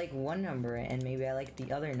 Maybe I like one number and maybe I like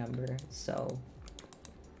the other number, so.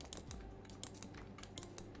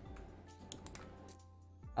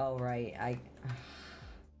 Oh, right, I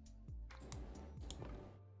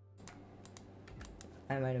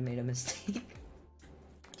might have made a mistake.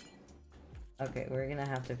 Okay, we're gonna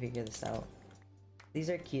have to figure this out. These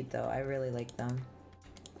are cute though, I really like them.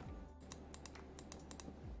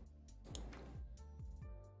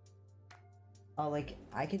 Oh, like,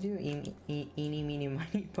 I could do eeny, meeny,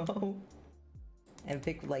 miny, mo and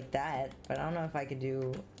pick like that, but I don't know if I could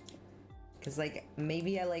do... Cause like,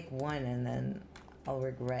 maybe I like one and then I'll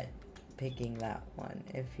regret picking that one,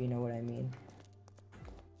 if you know what I mean.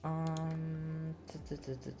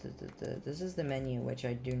 This is the menu, which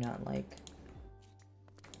I do not like.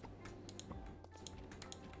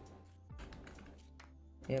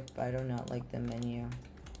 Yep, I do not like the menu.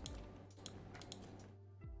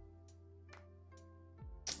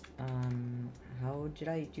 How did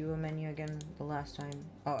I do a menu again the last time?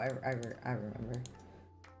 Oh, I remember.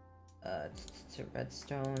 It's a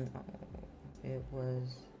redstone. Oh, it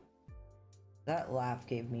was... That laugh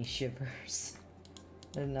gave me shivers.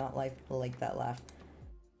 I did not like that laugh.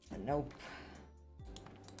 Nope.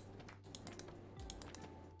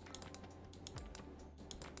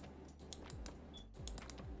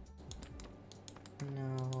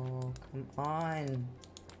 No, come on.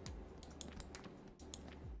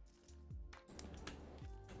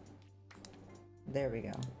 There we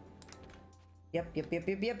go. Yep.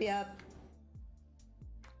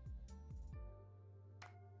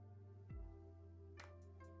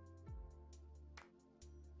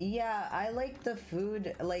 Yeah, I like the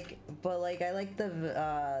food, like, but like I like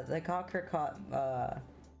the cocricot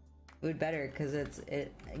food better because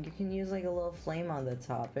you can use like a little flame on the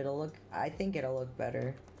top. I think it'll look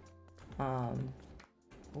better.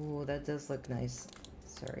 Oh, that does look nice.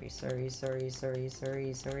 Sorry.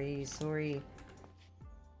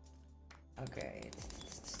 Okay.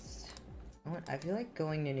 I feel like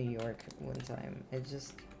going to New York one time. It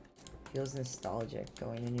just feels nostalgic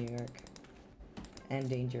going to New York. And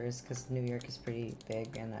dangerous because New York is pretty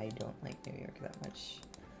big and I don't like New York that much.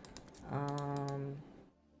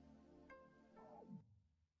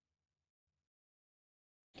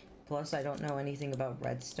 Plus I don't know anything about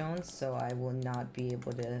redstone, so I will not be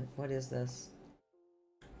able to... What is this?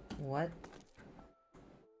 What?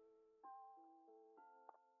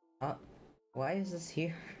 Why is this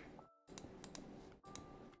here?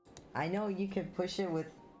 I know you can push it with...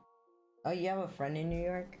 Oh, you have a friend in New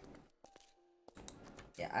York?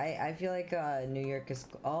 Yeah, I feel like New York is.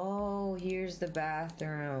 Oh, here's the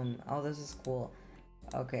bathroom. Oh, this is cool.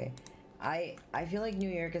 Okay, I feel like New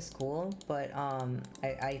York is cool, but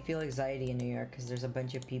I feel anxiety in New York because there's a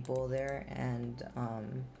bunch of people there, and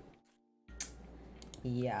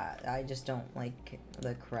yeah, I just don't like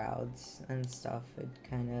the crowds and stuff. It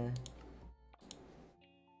kind of.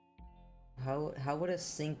 How would a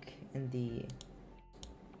sink in the.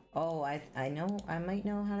 Oh, I know, I might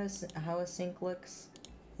know how a sink looks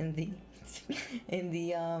in the in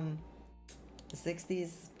the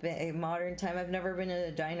 60s modern time. I've never been in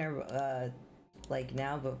a diner like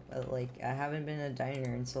now, but like I haven't been in a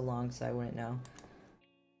diner in so long, so I wouldn't know.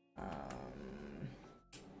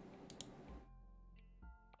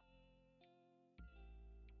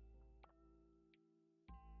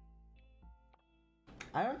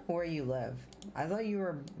 I don't know where you live. I thought you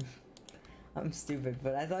were I'm stupid,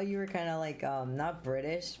 but I thought you were kind of like not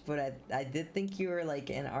British, but I did think you were like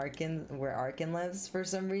in Arkin, where Arkin lives for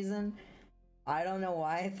some reason. I don't know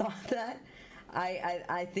why I thought that.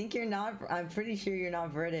 I think you're not. I'm pretty sure you're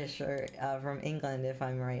not British or from England. If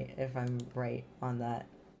I'm right, on that,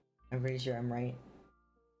 I'm pretty sure I'm right.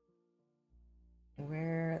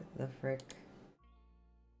 Where the frick?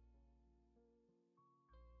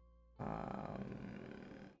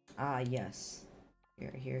 Yes.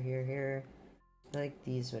 Here. I feel like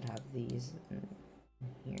these would have these in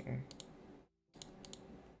here.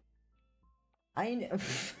 I know.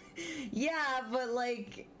 Yeah, but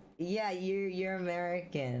like, yeah, you're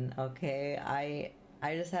American, okay? I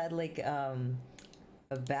just had like a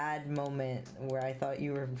bad moment where I thought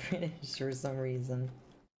you were British for some reason.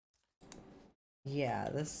 Yeah,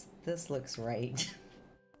 this looks right.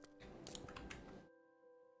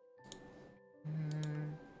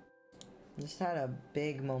 Just had a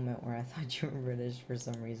big moment where I thought you were British for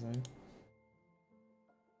some reason.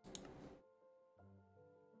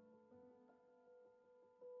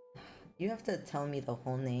 You have to tell me the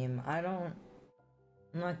whole name. I'm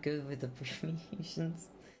not good with abbreviations.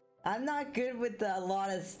 I'm not good with a lot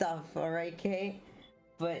of stuff, alright, Kate?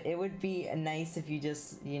 But it would be nice if you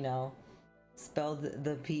just, you know, spelled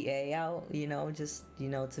the PA out, you know, just, you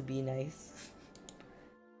know, to be nice.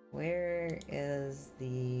 Where is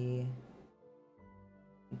the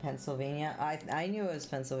Pennsylvania? I knew it was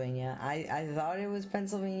Pennsylvania. I thought it was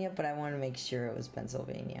Pennsylvania, but I want to make sure it was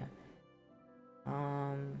Pennsylvania.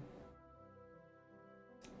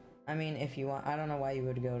 I mean, if you want, I don't know why you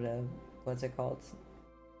would go to, what's it called?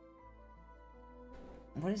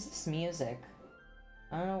 What is this music?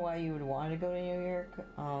 I don't know why you would want to go to New York.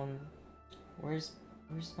 Where's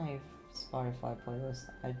my Spotify playlist?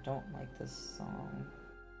 I don't like this song.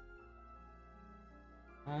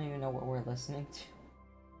 I don't even know what we're listening to.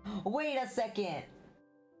 Wait a second!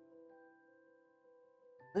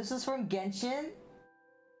 This is from Genshin?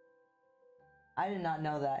 I did not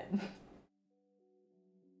know that.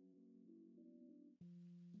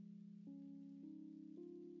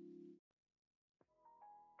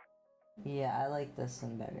 Yeah, I like this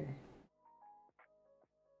one better.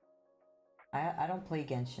 I don't play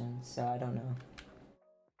Genshin, so I don't know.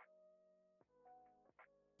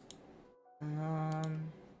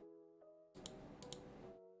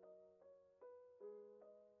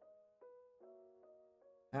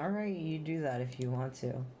 Alright, you do that if you want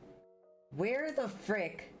to. Where the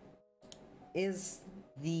frick is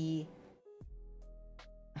the...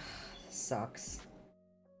 Sucks.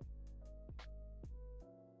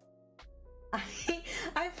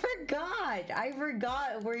 I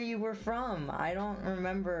forgot where you were from. I don't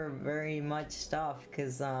remember very much stuff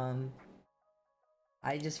because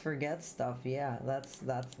I just forget stuff. Yeah, that's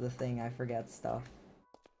the thing. I forget stuff.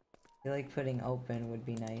 I feel like putting open would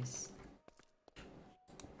be nice.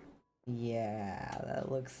 Yeah,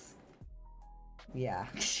 that looks. Yeah.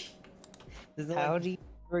 How do you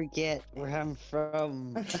forget where I'm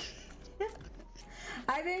from?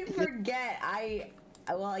 I didn't forget.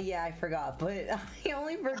 Well, yeah, I forgot, but I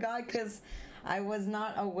only forgot because I was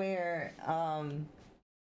not aware.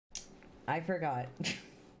 I forgot.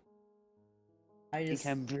 I just.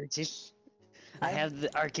 I'm British. I have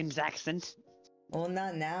the Arkansas accent. Well,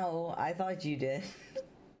 not now. I thought you did.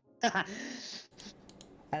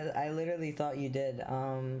 I literally thought you did.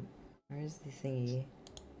 Where's the thingy?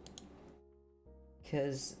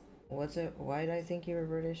 Cause what's it? Why did I think you were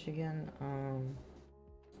British again?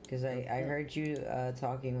 Cause I heard you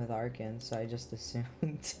talking with Arkin, so I just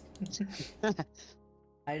assumed.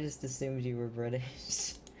 I just assumed you were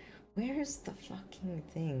British. Where's the fucking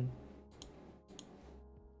thing?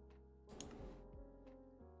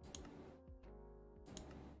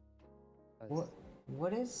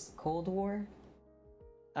 What is Cold War?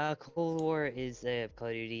 Cold War is a Call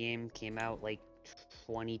of Duty game, came out like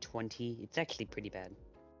 2020. It's actually pretty bad.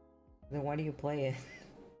 Then why do you play it?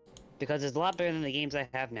 Because it's a lot better than the games I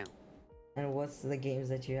have now. And what's the games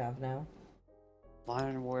that you have now?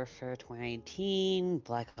 Modern Warfare 2019,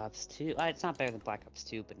 Black Ops 2. It's not better than Black Ops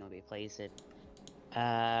 2, but nobody plays it.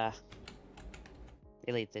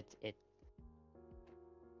 Really, it.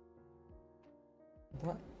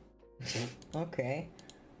 What? Okay.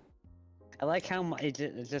 I like how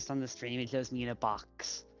just on the stream it shows me in a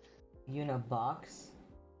box. You in a box?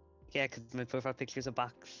 Yeah, because my profile picture is a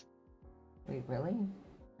box. Wait, really?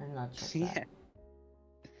 I did not check Yeah.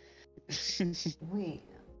 that. Wait.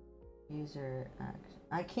 User action.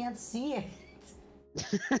 I can't see it!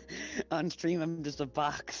 On stream, I'm just a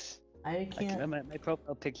box. I can't. My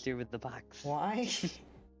profile picture with the box. Why?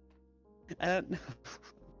 I don't know.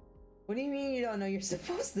 What do you mean you don't know? You're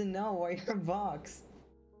supposed to know why you're a box.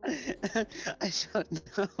 I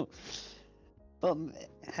don't know. But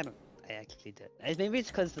I actually did. Maybe it's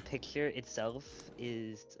because the picture itself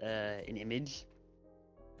is an image,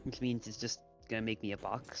 which means it's just gonna make me a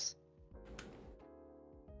box.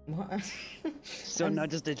 What? So not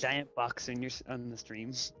just a giant box on the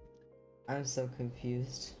stream. I'm so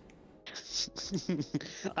confused.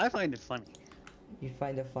 I find it funny. You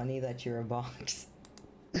find it funny that you're a box?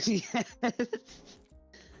 Yes. I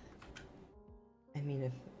mean,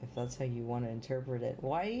 if that's how you want to interpret it.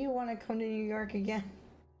 Why do you want to come to New York again?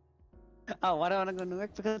 Oh, why do I want to go to New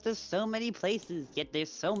York? Because there's so many places, yet there's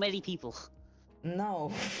so many people.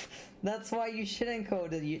 No. That's why you shouldn't go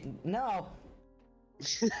to No!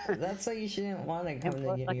 That's why you shouldn't want to come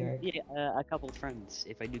to New York. Yeah, a couple friends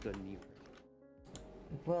if I do go to New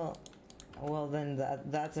York. Well then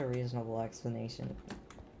that's a reasonable explanation.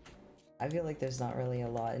 I feel like there's not really a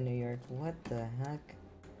lot in New York. What the heck?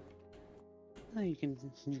 Oh, you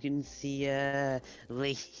can see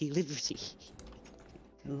Lady Liberty.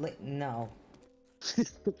 No.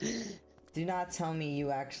 Do not tell me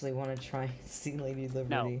you actually want to try and see Lady Liberty.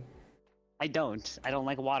 No. I don't. I don't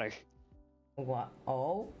like water. What?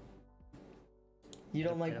 Oh? You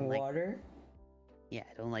don't like water? Yeah,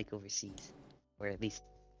 I don't like overseas. Or at least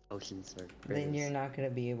oceans or rivers. Then you're not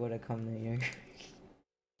gonna be able to come to New York.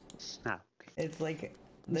 Oh. It's like,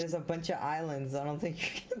 there's a bunch of islands. I don't think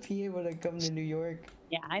you're gonna be able to come to New York.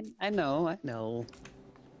 Yeah, I know.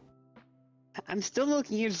 I'm still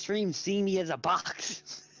looking at your stream, seeing me as a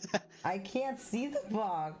box. I can't see the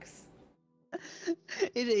box.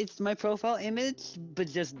 It's my profile image, but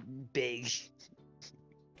just big.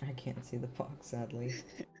 I can't see the box, sadly.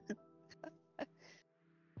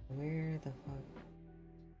 Where the fuck?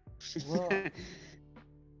 Well,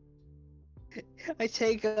 I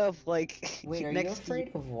take off like. wait, are you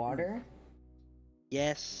afraid of water?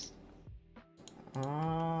 Yes.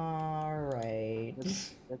 Alright.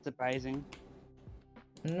 That's surprising.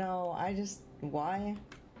 No, why?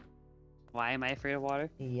 Why am I afraid of water?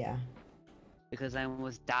 Yeah. Because I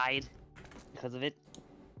almost died because of it.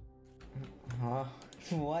 Huh?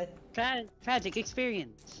 What? Tragic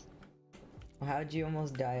experience. How'd you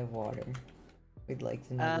almost die of water? We'd like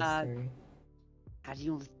to know the story. How do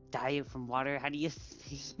you almost die from water? How do you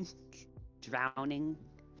think? Drowning?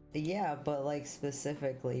 Yeah, but like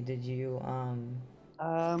specifically, did you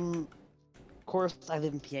Of course, I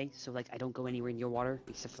live in PA, so like I don't go anywhere near water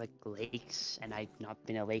except for like lakes, and I've not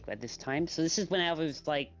been a lake at this time. So this is when I was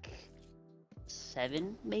like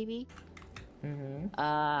 7, maybe. Mm-hmm.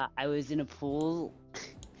 I was in a pool.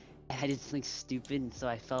 I did something stupid, and so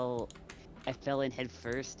I fell in head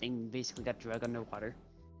first and basically got dragged underwater.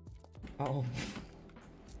 Oh.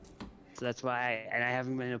 So that's why, and I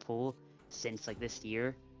haven't been in a pool since like this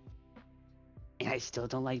year, and I still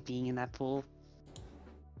don't like being in that pool.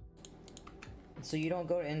 So you don't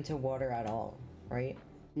go into water at all, right?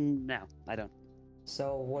 No, I don't.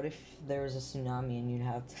 So what if there was a tsunami and you'd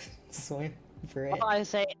have to swim for it? Oh, I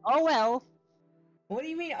say, oh well, What do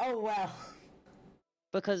you mean, oh well?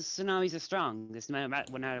 because tsunamis are strong. No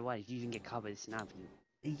matter what, if you can get caught by a tsunami.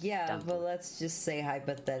 Yeah, Dumb. but let's just say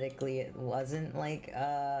hypothetically it wasn't like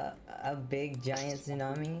a big giant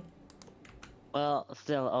tsunami. Well,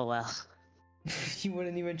 still, oh well. You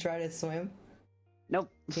wouldn't even try to swim?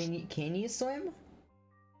 Nope. Can you swim?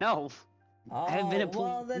 No. Oh, I haven't been in a pool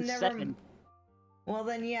well then since never. 7. Well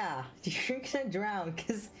then yeah, you're gonna drown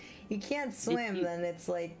because you can't swim. Then it's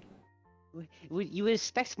like. You would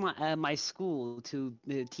expect my school to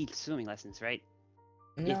teach swimming lessons, right?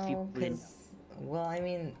 No, because well, I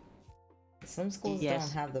mean, some schools Yes,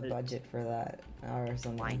 don't have the but- budget for that or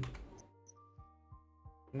something. Mine.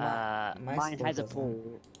 My Mine school has a doesn't.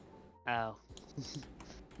 pool. Oh.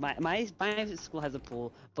 My school has a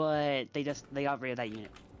pool, but they got rid of that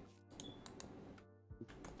unit.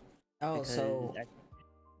 Oh, because so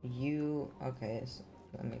okay, so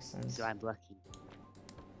that makes sense. so I'm lucky.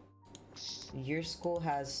 Your school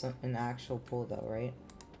has an actual pool though, right?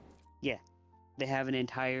 Yeah, they have an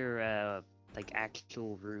entire like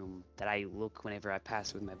actual room that I look whenever I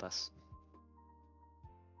pass with my bus.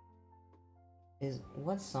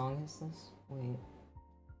 What song is this? Wait.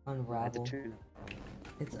 I had to Unravel. turn.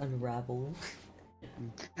 It's Unravel.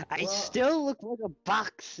 I Well- still look like a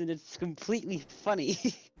box, and it's completely funny.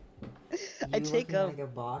 I You take looking up like a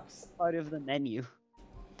box? part of the menu.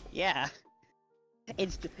 Yeah,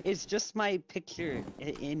 it's just my picture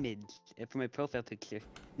image for my profile picture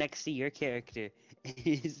next to your character.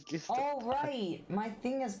 It's just. Oh right! My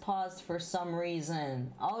thing is paused for some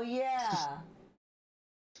reason. Oh yeah!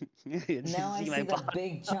 Just Now I my see the box.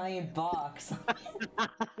 big giant box.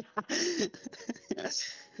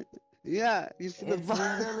 Yeah, you see the It's box.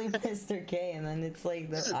 literally Mr. K, and then it's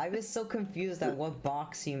like I was so confused at what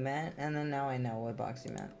box you meant, and then now I know what box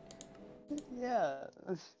you meant. Yeah,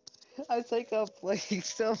 I take up like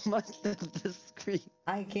so much of the screen.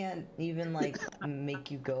 I can't even like make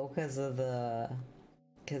you go because of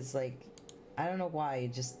cause like, I don't know why,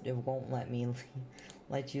 it won't let me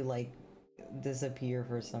let you like disappear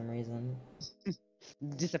for some reason.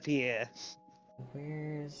 Disappear.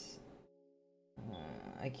 Where's,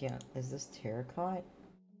 I can't, is this terracotta?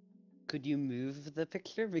 Could you move the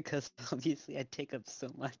picture? Because obviously I take up so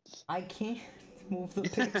much. I can't move the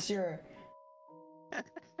picture.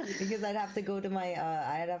 Because I'd have to go to my,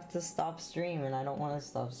 I'd have to stop stream, and I don't want to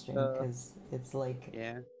stop stream, because it's like,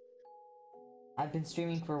 Yeah. I've been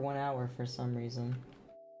streaming for 1 hour for some reason.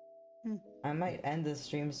 I might end the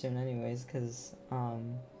stream soon anyways, because,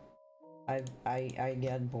 I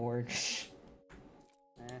get bored.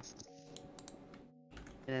 And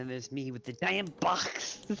then there's me with the giant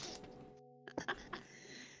box.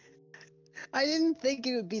 I didn't think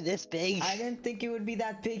it would be this big. I didn't think it would be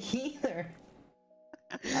that big either.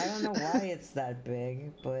 I don't know why it's that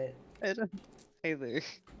big, but... I don't either.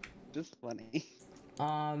 Just funny.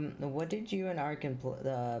 What did you and Arkin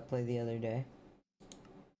play the other day?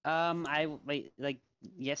 Like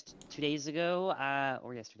 2 days ago,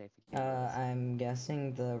 or yesterday. I'm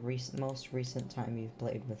guessing the most recent time you've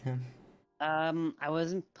played with him. I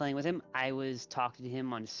wasn't playing with him. I was talking to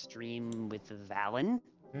him on stream with Valen.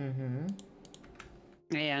 Mm-hmm.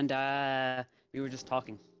 And, we were just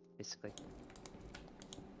talking, basically.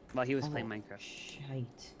 While he was playing Oh, Minecraft.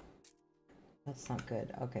 shite. That's not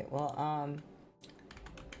good. Okay, well,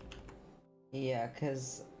 yeah,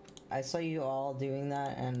 cause I saw you all doing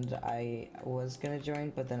that, and I was gonna join,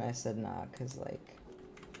 but then I said nah, cause like,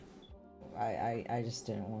 I just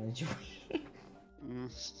didn't want to join. It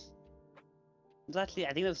was actually,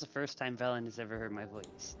 I think that was the first time Valen has ever heard my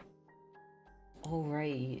voice. Oh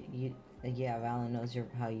right, yeah, Valen knows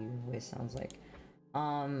how your voice sounds like.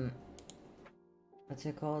 What's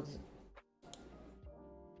it called?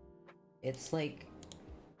 It's like,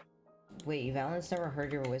 wait, Valen's never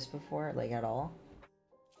heard your voice before, like at all?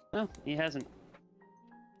 No, he hasn't.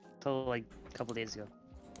 Till like a couple days ago.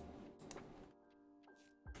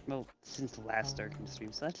 Well, since the last Arkin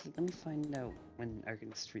stream. So let me find out when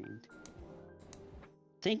Arkin streamed.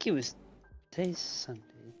 I think it was today's Sunday.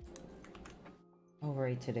 Oh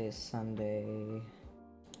right, today's Sunday.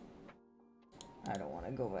 I don't want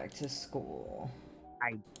to go back to school.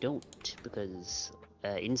 I don't, because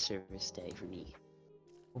in-service day for me.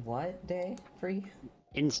 What day for you?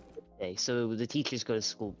 In-service day, so the teachers go to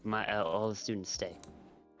school, all the students stay.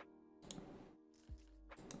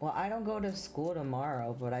 Well, I don't go to school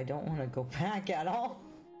tomorrow, but I don't want to go back at all.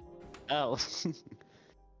 Oh.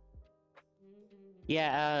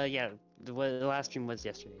 Yeah, yeah, the last stream was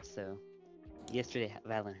yesterday, so... Yesterday,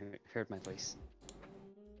 Valen heard my voice.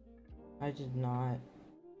 I did not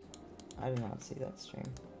see that stream.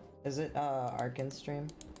 Is it, Arkin stream?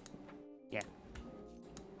 Yeah.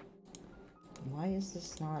 Why is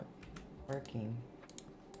this not working?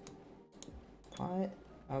 What?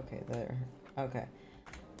 Okay, there. Okay.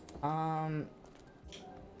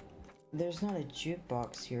 There's not a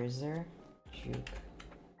jukebox here, is there? Juke.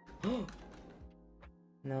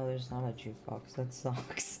 No, there's not a jukebox. That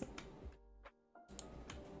sucks.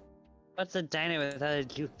 What's a diner without a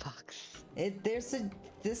jukebox? This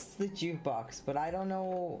is the jukebox, but I don't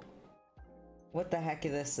know what the heck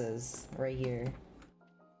this is right here.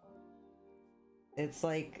 It's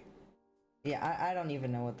like, yeah, I don't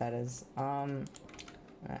even know what that is.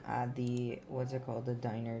 Add the, what's it called? The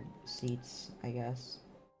diner seats, I guess.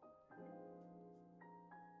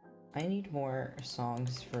 I need more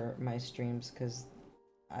songs for my streams, because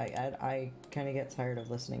I kind of get tired of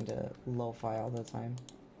listening to lo-fi all the time.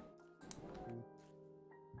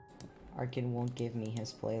 Arkin won't give me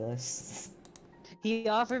his playlists. He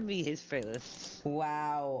offered me his playlist.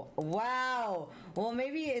 Wow. Wow. Well,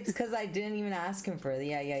 maybe it's because I didn't even ask him for it.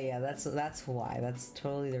 Yeah. That's why. That's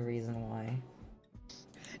totally the reason why.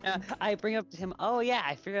 I bring up to him, oh yeah,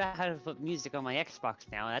 I figured out how to put music on my Xbox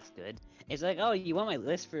now. That's good. It's like, oh, you want my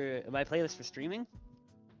playlist for streaming?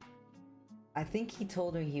 I think he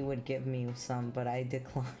told me he would give me some, but I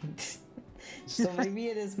declined. So maybe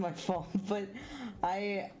it is my fault, but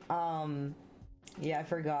yeah, I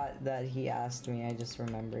forgot that he asked me. I just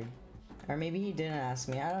remembered. Or maybe he didn't ask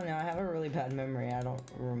me. I don't know. I have a really bad memory. I don't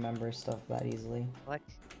remember stuff that easily.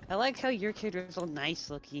 I like how your character is all nice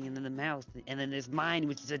looking, and then the mouth, and then there's mine,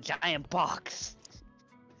 which is a giant box.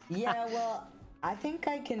 Yeah, well, I think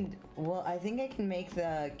I can. Well, I think I can make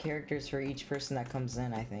the characters for each person that comes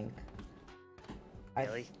in. I think.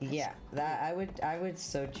 Really? Yeah, that I would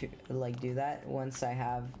so like do that once I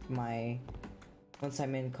have my. Once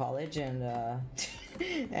I'm in college and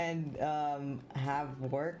and have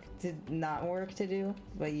work to not work to do.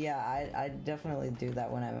 But yeah, I definitely do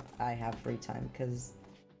that when I have free time, because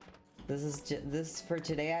this is this for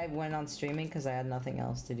today. I went on streaming because I had nothing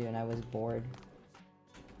else to do and I was bored.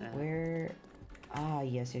 Where? Ah,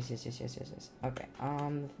 yes. Okay,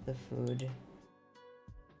 the food.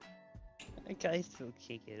 I still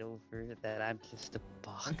can't get over that I'm just a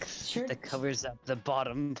box Sure. that covers up the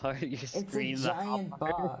bottom part of your screen. It's a giant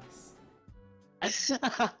box.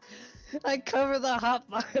 I cover the hot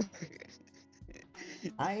bar.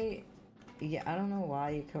 Yeah, I don't know why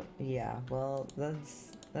you yeah, well,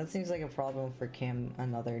 that seems like a problem for Cam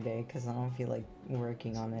another day, because I don't feel like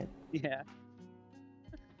working on it. Yeah.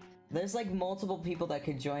 There's like multiple people that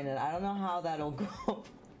could join it. I don't know how that'll go.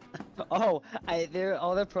 Oh,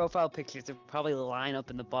 all their profile pictures will probably line up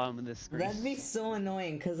in the bottom of the screen. That'd be so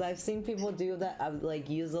annoying, because I've seen people do that. I would like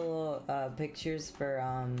use a little pictures for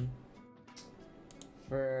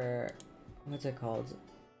what's it called?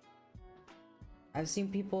 I've seen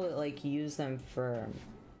people like use them for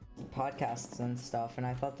podcasts and stuff, and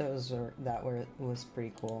I thought those was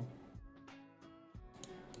pretty cool.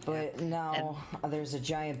 But now there's a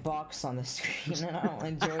giant box on the screen, and I don't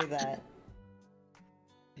enjoy that.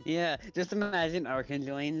 Yeah, just imagine Arkin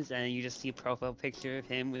joins and you just see a profile picture of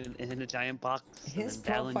him in a giant box. His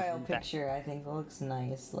profile picture, I think, looks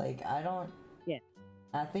nice. Like, I don't... Yeah.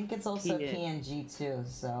 I think it's also PNG too,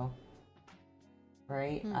 so...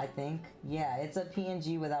 Right? I think? Yeah, it's a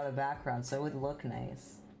PNG without a background, so it would look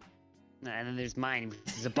nice. And then there's mine,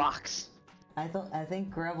 which is a box. I think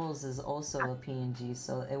Grebels is also a PNG,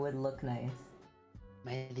 so it would look nice.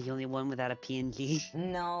 Am I the only one without a PNG?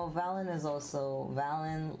 No, Valen is also...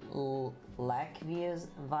 Valen Leak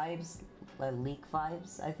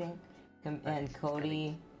vibes, I think. And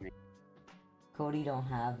Cody... Cody don't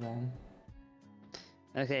have them.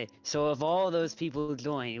 Okay, so if all those people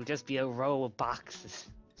join, it would just be a row of boxes.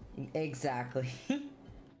 Exactly.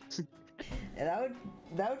 that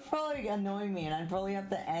would probably annoy me, and I'd probably have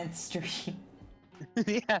to end stream.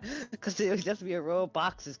 Yeah, because it would just be a row of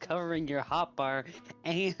boxes covering your hotbar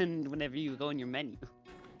and whenever you go in your menu.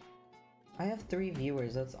 I have 3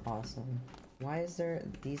 viewers, that's awesome. Why is there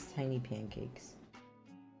these tiny pancakes?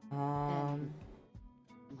 I'm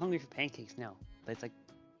hungry for pancakes now, but it's like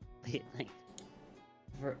late at night.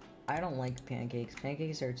 I don't like pancakes.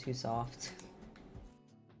 Pancakes are too soft.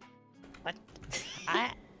 What?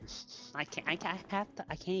 I can't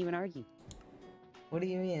even argue. What do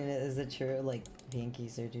you mean? Is it true? Like,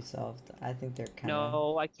 pancakes are too soft? I think they're kind of...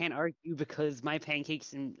 No, I can't argue because my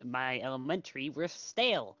pancakes in my elementary were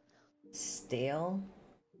stale. Stale?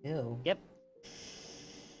 Ew. Yep.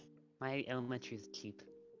 My elementary is cheap.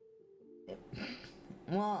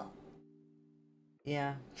 Well...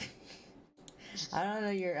 Yeah. I don't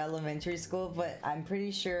know your elementary school, but I'm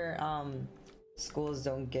pretty sure, schools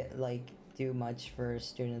don't get, like, do much for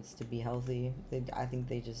students to be healthy. I think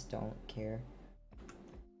they just don't care.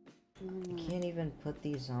 I can't even put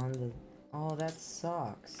these on the... Oh, that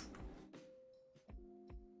sucks.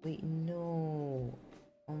 Wait, no.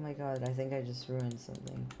 Oh my god, I think I just ruined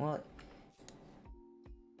something. Well...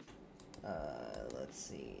 let's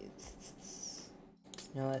see.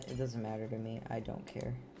 You know what? It doesn't matter to me. I don't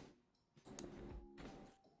care.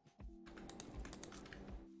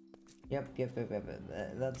 Yep.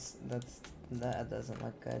 That doesn't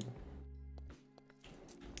look good.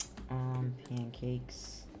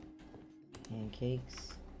 Pancakes.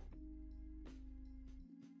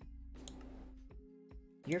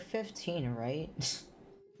 You're 15, right?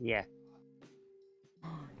 Yeah.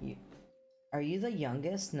 Are you the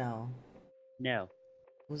youngest? No. No.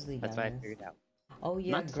 Who's the That's what I youngest? figured out. Oh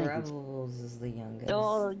yeah, Not saying who's- Grebels is the youngest.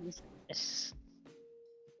 Oh, yes.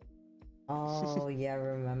 Oh yeah,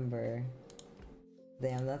 remember.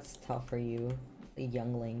 Damn, that's tough for you, the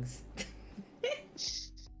younglings.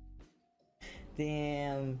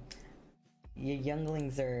 Damn. Your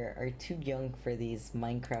younglings are too young for these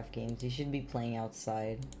Minecraft games. You should be playing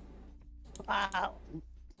outside. Wow.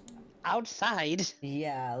 Outside?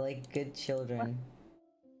 Yeah, like good children.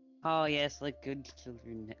 Oh yes, like good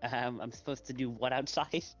children. I'm supposed to do what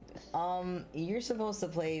outside? You're supposed to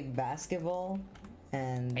play basketball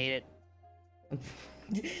and Hate it.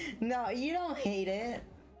 No, you don't hate it.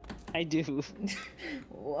 I do.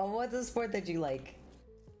 What's a sport that you like?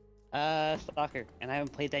 Soccer, and I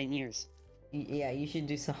haven't played that in years. Yeah, you should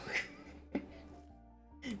do soccer.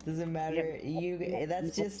 Doesn't matter.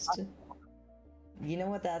 That's just. You know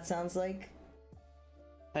what that sounds like?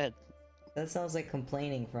 But That sounds like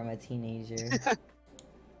complaining from a teenager.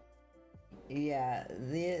 Yeah,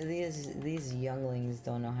 these younglings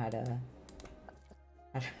don't know how to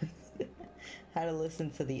how to listen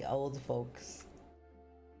to the old folks.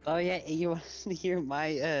 oh yeah, you want to hear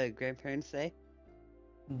my grandparents say?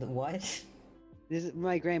 What? This is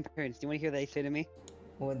my grandparents. Do you want to hear what they say to me?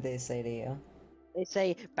 What'd they say to you? They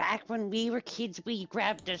say, back when we were kids, we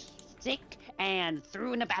grabbed a stick and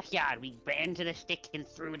threw in the backyard. We ran to the stick and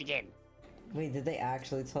threw it again. Wait, did they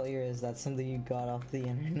actually tell you, or is that something you got off the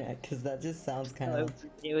internet? Because that just sounds kind of.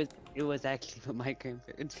 It was actually what my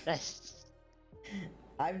grandparents said.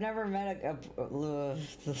 I've never met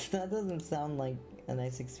that doesn't sound like a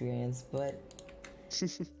nice experience, but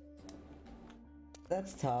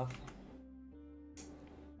that's tough.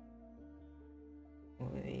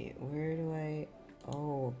 Wait, where do I?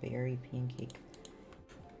 Oh, berry pancake.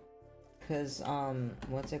 Cause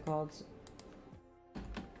what's it called?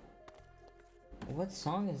 What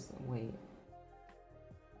song is? Wait.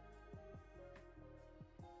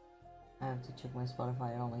 I have to check my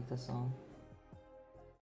Spotify. I don't like this song.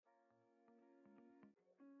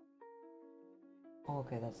 Oh,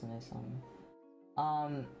 okay, that's a nice song.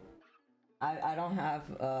 I don't have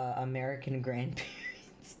American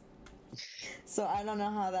grandparents, so I don't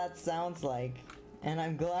know how that sounds like, and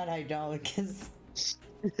I'm glad I don't. Cause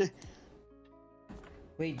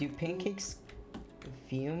wait, do pancakes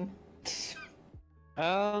fume?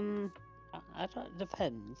 I don't. It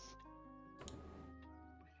depends.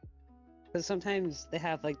 Because sometimes they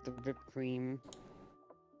have like the whipped cream.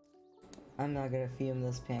 I'm not gonna fume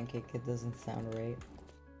this pancake. It doesn't sound right.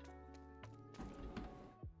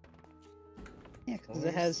 Yeah, because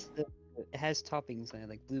it has toppings on it,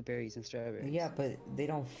 like blueberries and strawberries. Yeah, but they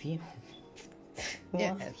don't fume.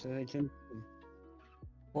 Yeah, Well, so they can.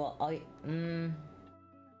 well,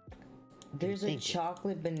 there's a Pancake.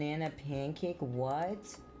 chocolate banana pancake.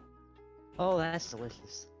 What? Oh, that's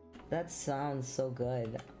delicious. That sounds so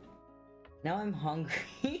good. Now I'm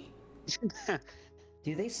hungry.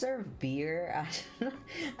 Do they serve beer at,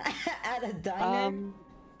 at a diner?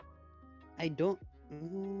 I don't.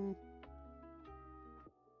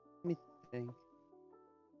 Let me think.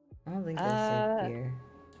 I don't think they serve beer.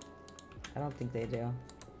 I don't think they do.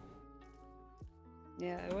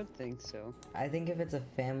 Yeah, I would think so. I think if it's a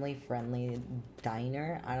family-friendly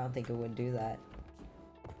diner, I don't think it would do that.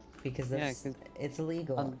 Because that's, 'cause it's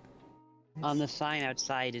illegal. On the sign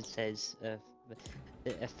outside, it says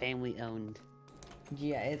a family-owned.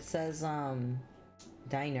 Yeah, it says,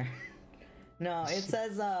 diner. No, it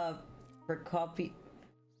says,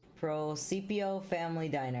 Procipio Family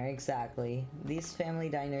Diner, exactly. These family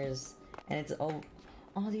diners, and it's, oh,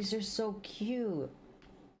 these are so cute.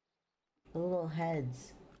 The little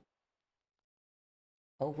heads.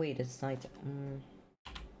 Oh wait, it's night.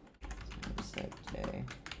 It's like day.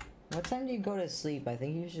 What time do you go to sleep? I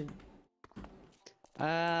think you should.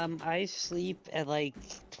 I sleep at like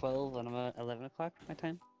 12 and I'm at 11 o'clock my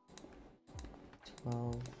time.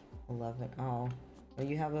 12, 11. Oh. Well,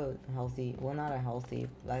 you have a healthy. Well, not a healthy.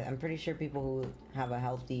 I'm pretty sure people who have a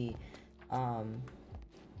healthy,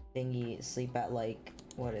 thingy sleep at like.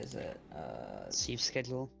 What is it? Sleep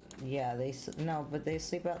schedule. Yeah, no, but they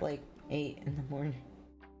sleep at like 8 in the morning.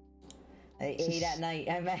 8 at night,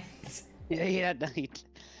 I meant. Yeah, at night.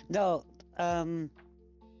 No,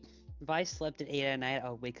 if I slept at 8 at night,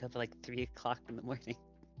 I'll wake up at like 3 o'clock in the morning.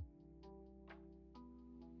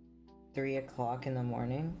 3 o'clock in the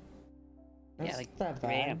morning? That's Yeah, like not 3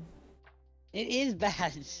 bad. a.m. It is bad.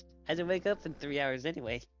 I have to wake up in 3 hours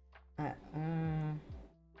anyway.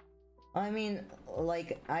 I mean,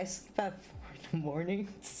 like, I sleep at 4 in the morning,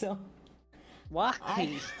 so... Why?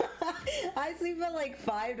 I sleep at like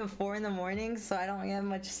 5 to 4 in the morning, so I don't get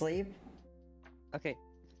much sleep. Okay,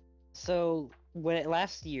 so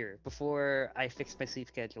last year, before I fixed my sleep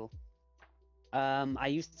schedule, I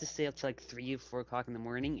used to stay up to like 3 or 4 o'clock in the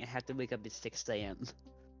morning and had to wake up at 6 a.m.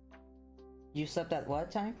 You slept at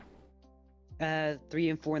what time? 3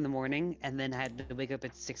 and 4 in the morning, and then I had to wake up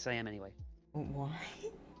at 6 a.m. anyway. Why?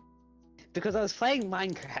 Because I was playing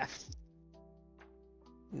Minecraft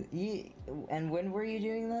And when were you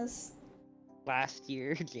doing this? last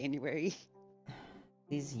year, January.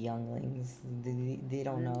 These younglings, they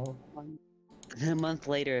don't know. A month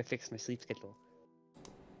later, I fixed my sleep schedule.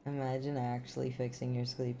 Imagine actually fixing your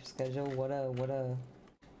sleep schedule. What a.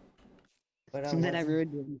 And then I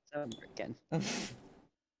ruined it in the summer again.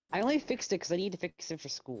 I only fixed it because I need to fix it for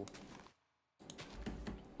school.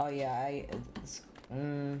 Oh yeah, I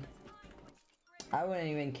wouldn't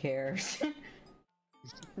even care.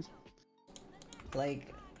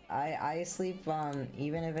 Like, I sleep,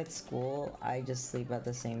 even if it's school, I just sleep at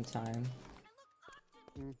the same time.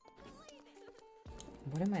 Mm.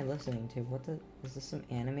 What am I listening to? Is this some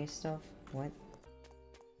anime stuff? What?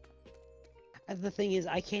 The thing is,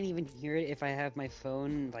 I can't even hear it if I have my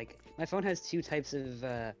phone, like, my phone has 2 types of,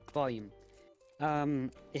 volume.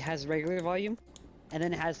 It has regular volume, and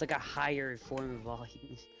then it has, like, a higher form of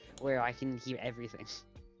volume, where I can hear everything.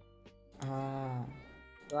 Ah.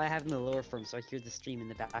 So I have in the lower form, so I hear the stream in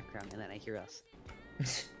the background, and then I hear us.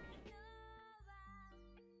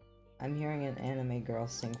 I'm hearing an anime girl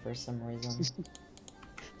sing for some reason.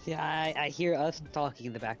 Yeah, I hear us talking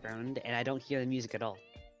in the background, and I don't hear the music at all.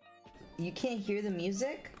 You can't hear the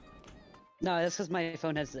music? No, that's because my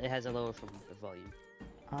phone has a lower form of volume.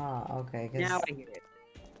 Ah, okay. Now I hear it.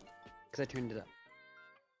 Because I turned it up.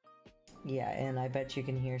 Yeah, and I bet you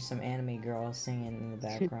can hear some anime girl singing in the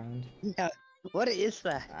background. Yeah, what is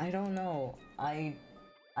that? I don't know. I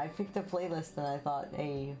picked a playlist and I thought,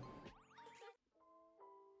 hey,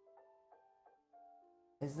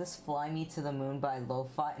 is this Fly Me to the Moon by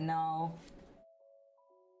Lo-Fi? No.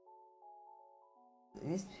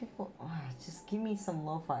 These people, just give me some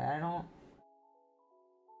Lo-Fi. I don't.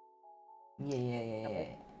 Yeah.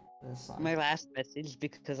 This song. My last message,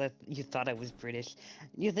 because you thought I was British.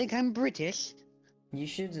 You think I'm British? You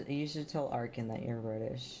should tell Arkin that you're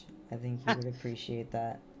British. I think he would appreciate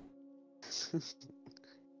that.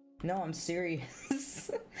 No, I'm serious.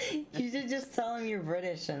 You should just tell him you're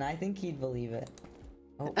British, and I think he'd believe it.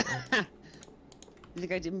 Oh. You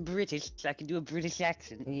think I'm British? I can do a British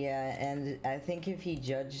accent. Yeah, and I think if he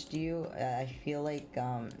judged you, I feel like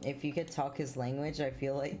if you could talk his language, I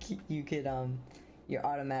feel like you could you're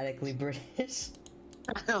automatically British.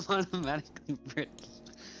 I'm automatically British.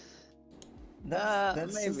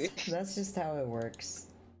 That's just how it works.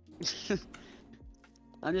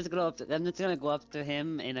 I'm just gonna go up to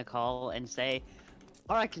him in a call and say,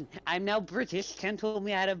 "Alright, I'm now British. Ken told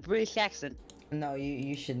me I had a British accent." No,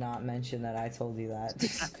 you should not mention that I told you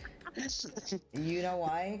that. You know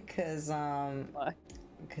why? Cause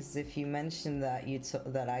if you mentioned that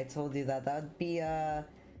that I told you that, that'd be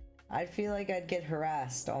I'd feel like I'd get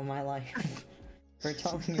harassed all my life for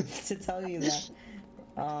telling you to tell you that.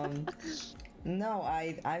 No,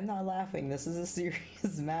 I'm not laughing. This is a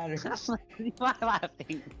serious matter. Why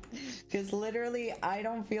laughing? Cause literally, I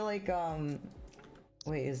don't feel like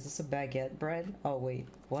wait, is this a baguette bread? Oh wait,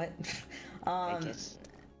 what?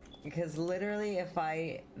 Because literally, if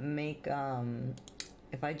I make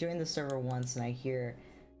if I join the server once and I hear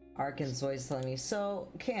Arkin's voice telling me, "So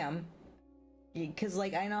Cam," because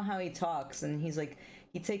like I know how he talks, and he's like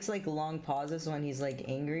he takes like long pauses when he's like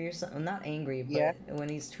angry or something. Not angry, but yeah, when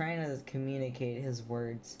he's trying to communicate his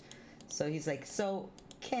words. So he's like, "So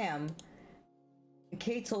Cam,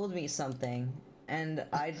 Kay told me something." And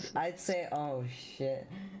I'd say, "Oh shit,"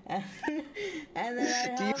 and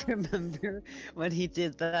then Do you remember when he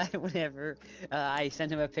did that? Whenever I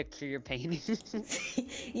sent him a picture of your painting.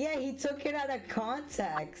 Yeah, he took it out of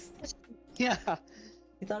context. Yeah.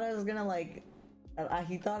 He thought I was gonna like.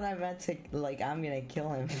 He thought I meant to like I'm gonna kill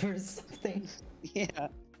him or something. Yeah.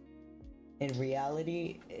 In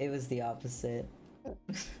reality, it was the opposite.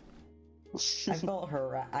 I felt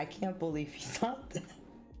I can't believe he thought that.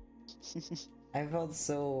 I felt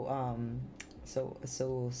so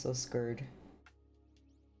scared.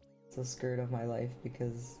 So scared of my life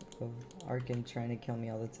because of Arkin trying to kill me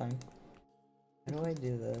all the time. How do I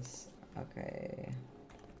do this? Okay.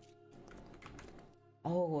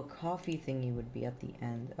 Oh, a coffee thingy would be at the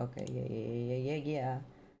end. Okay, yeah.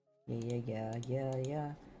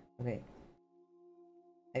 Okay.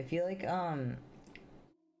 I feel like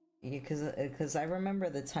yeah, cause I remember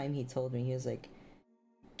the time he told me, he was like,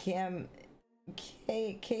 Cam,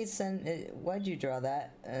 Kay sent, why'd you draw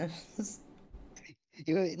that?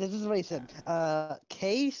 This is what he said.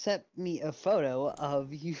 Kay sent me a photo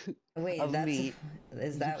of you, Wait, of that's me.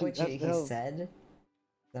 is that what he said?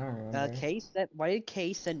 I don't remember. Why did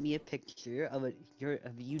Kay send me a picture of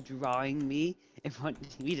of you drawing me and wanting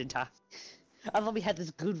me to die? I thought we had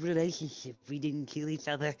this good relationship. We didn't kill each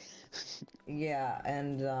other. Yeah,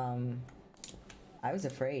 and I was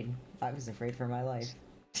afraid. I was afraid for my life.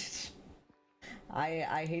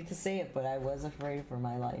 I hate to say it, but I was afraid for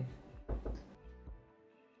my life.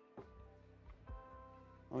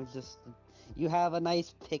 I was just, you have a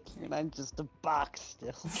nice picture and I'm just a box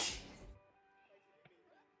still.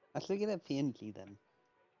 I should get a PNG then.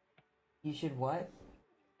 You should what?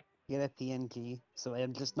 Get a PNG, so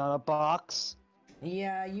I'm just not a box.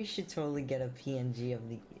 Yeah, you should totally get a PNG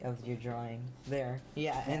of your drawing. There.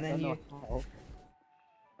 Yeah, and then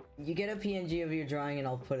you get a PNG of your drawing and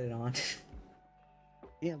I'll put it on.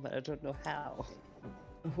 Yeah, but I don't know how.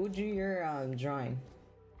 Who drew your drawing?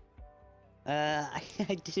 I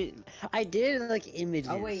did like images.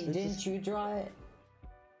 Oh wait, didn't you draw it?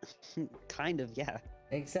 Kind of, yeah.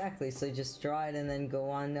 Exactly, so just draw it and then go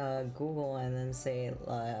on Google and then say,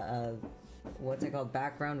 what's it called,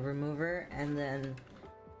 background remover, and then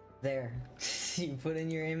there. You put in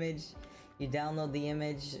your image, you download the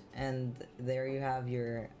image, and there you have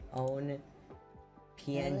your own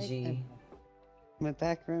PNG. My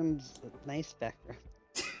background's a nice background.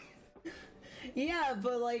 Yeah,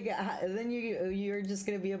 but like, then you're just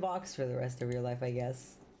gonna be a box for the rest of your life, I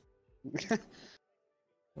guess.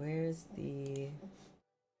 Where's the...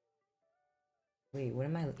 Wait, what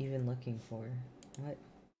am I even looking for? What?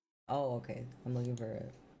 Oh, okay. I'm looking for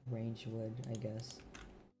a range wood, I guess.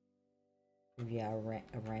 Yeah,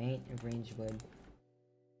 range wood.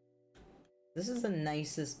 This is the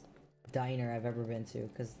nicest diner I've ever been to,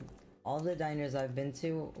 because all the diners I've been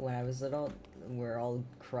to when I was little were all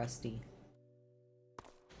crusty.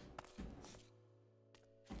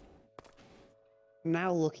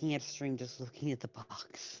 Now looking at stream, just looking at the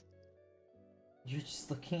box. You're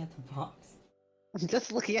just looking at the box? I'm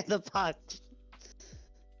just looking at the box.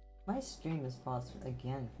 My stream is paused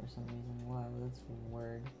again for some reason. Wow, that's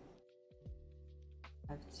weird.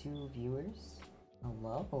 I have 2 viewers?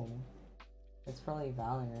 Hello? It's probably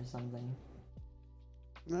Valorant or something.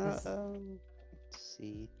 Let's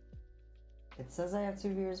see. It says I have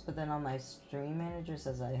 2 viewers, but then on my stream manager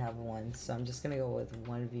says I have 1, so I'm just gonna go with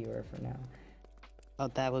 1 viewer for now. Oh,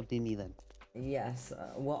 that would be me then. Yes,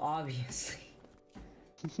 well, obviously.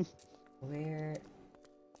 Where...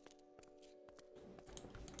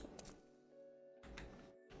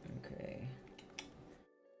 Okay.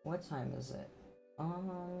 What time is it?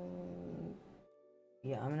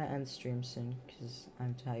 Yeah, I'm gonna end stream soon, because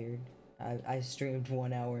I'm tired. I streamed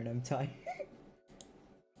 1 hour and I'm tired.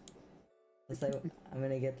 I'm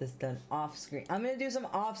gonna get this done off screen. I'm gonna do some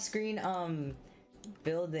off screen,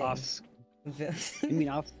 building. You mean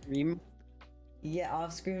off stream? Yeah,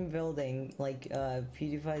 off screen building. Like,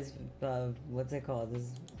 PewDiePie's, what's it called?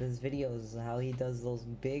 This videos, how he does those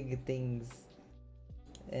big things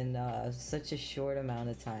in, such a short amount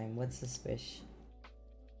of time. What's suspicious?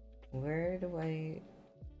 Where do I...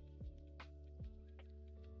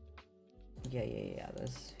 Yeah,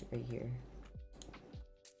 that's right here.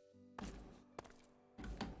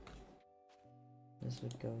 This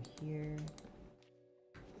would go here.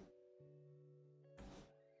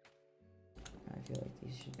 I feel like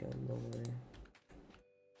these should go lower.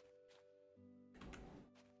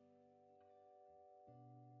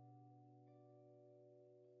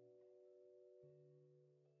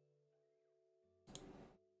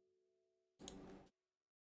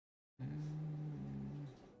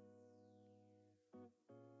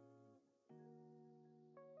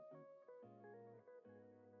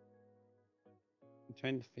 I'm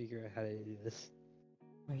trying to figure out how to do this.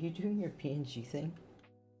 Are you doing your PNG thing?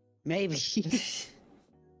 Maybe.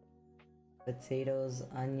 Potatoes,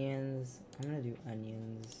 onions. I'm gonna do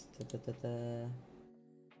onions.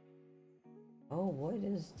 Oh, what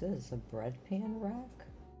is this? A bread pan rack?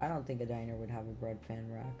 I don't think a diner would have a bread pan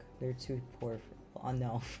rack. They're too poor for... Oh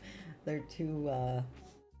no. They're too,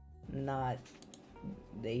 not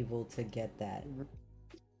able to get that.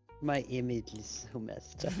 My image is so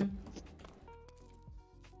messed up.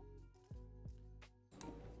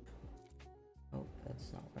 Oh,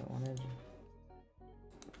 that's not what I wanted.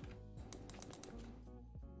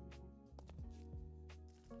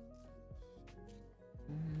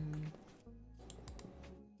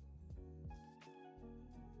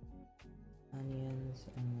 Onions,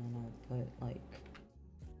 and then I'll put like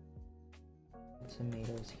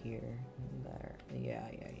tomatoes here and there. Yeah.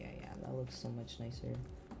 That looks so much nicer.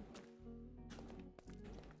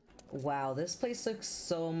 Wow, this place looks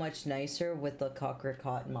so much nicer with the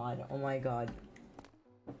cocricot mod. Oh my god.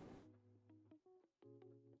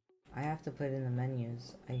 I have to put in the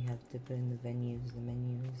menus. I have to put in the menus,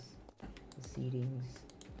 the seatings.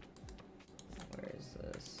 Where is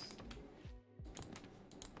this?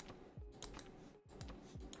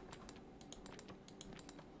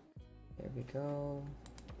 There we go.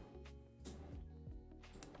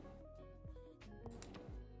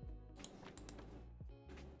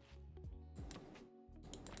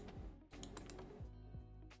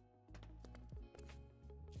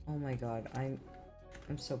 Oh my god, I'm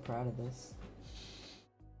so proud of this.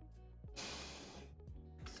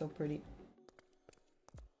 So pretty.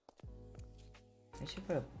 I should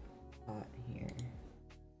put a pot here.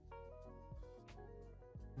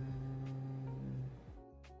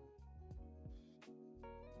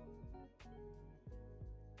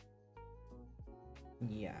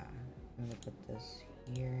 Yeah, I'm gonna put this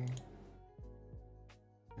here.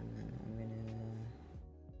 And then I'm gonna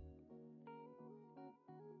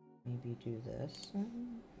maybe do this.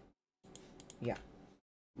 Yeah.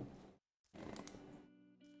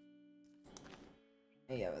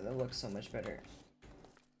 Yeah, that looks so much better.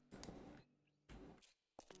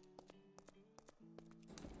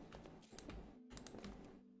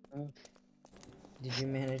 Did you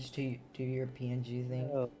manage to do your PNG thing?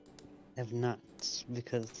 No, I have not,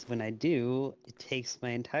 because when I do, it takes my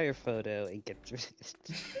entire photo and gets rid of it.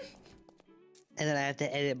 And then I have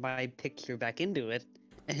to edit my picture back into it,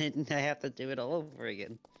 and I have to do it all over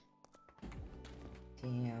again.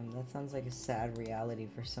 Damn, that sounds like a sad reality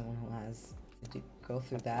for someone who has to go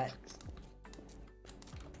through that.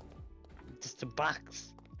 Just a box.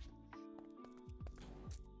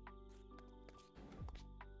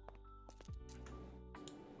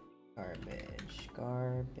 Garbage,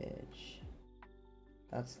 garbage.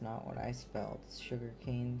 That's not what I spelled. Sugar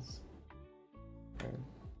canes.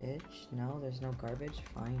 Garbage? No, there's no garbage?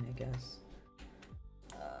 Fine, I guess.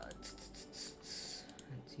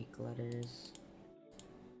 Antique letters.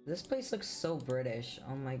 This place looks so British.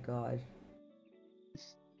 Oh my god.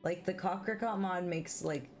 Like, the cocricot mod makes,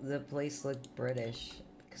 like, the place look British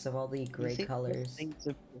because of all the gray colors.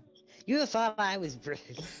 You thought I was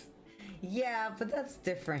British. Yeah, but that's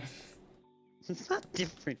different. It's not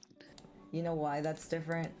different. You know why that's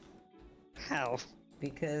different? How?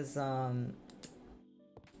 Because,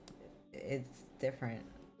 it's different.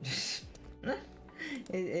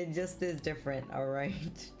 it just is different,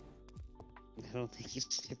 alright? I don't think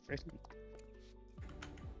it's different.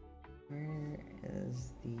 Where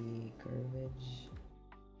is the garbage?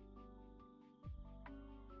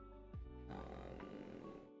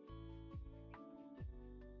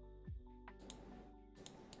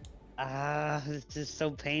 This is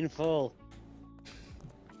so painful.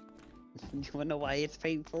 You wanna know why it's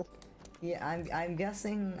painful? Yeah, I'm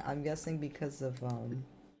guessing because of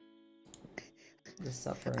the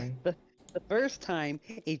suffering. The first time,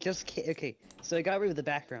 it just okay, so I got rid of the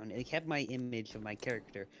background, and it kept my image of my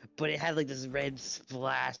character, but it had like this red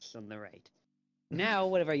splash on the right. Now,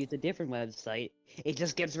 whenever I use a different website, it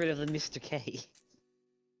just gets rid of the Mr. K.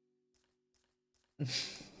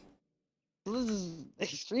 This is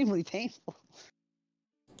extremely painful.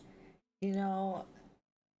 You know,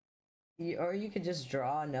 or you could just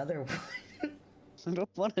draw another one. I don't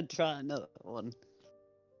want to draw another one.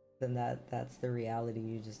 Then that's the reality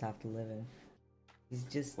you just have to live in. He's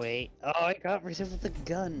just Wait. Oh, I got rid of the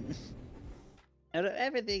gun. Out of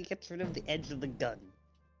everything, it gets rid of the edge of the gun.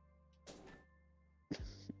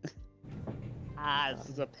 This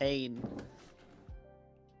is a pain.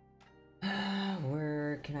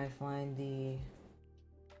 Where can I find the...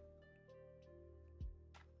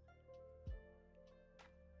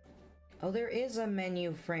 Oh, there is a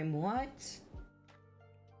menu frame. What?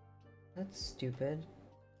 That's stupid.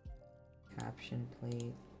 Caption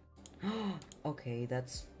plate. Okay,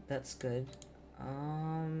 that's good.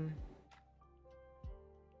 I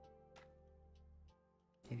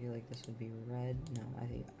feel like this would be red. No, I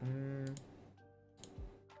think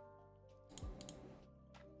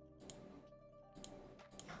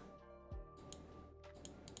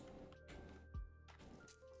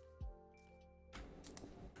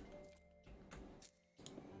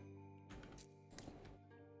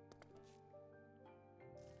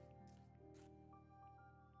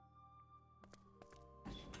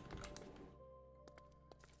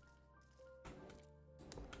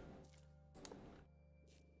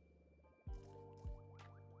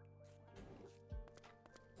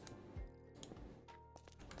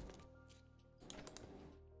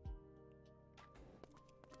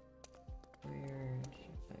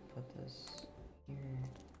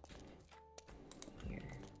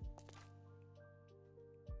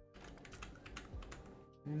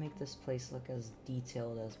I'm gonna make this place look as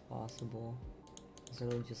detailed as possible, so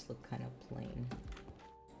it'll just look kind of plain.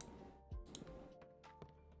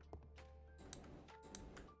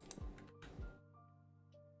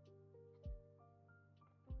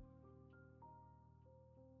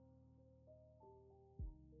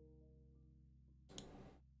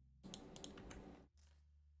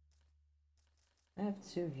 I have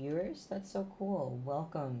 2 viewers? That's so cool.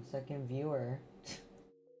 Welcome, second viewer.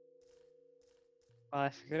 I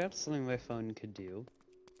figured out something my phone could do.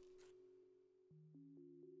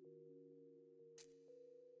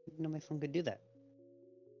 I didn't know my phone could do that.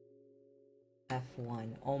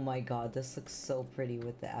 F1. Oh my god, this looks so pretty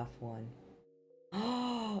with the F1.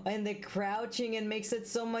 Oh, and the crouching, it makes it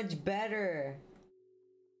so much better.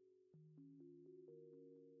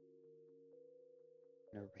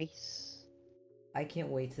 Erase. I can't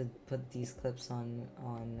wait to put these clips on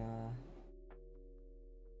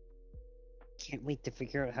Can't wait to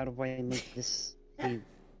figure out how do I make this a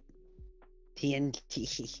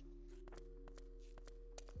TNT.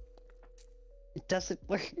 It doesn't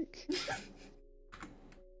work.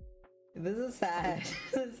 This is sad.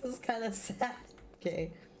 This is kind of sad.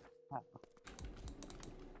 Okay.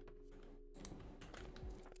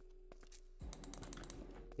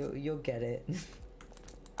 You'll get it.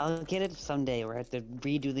 I'll get it someday, or I have to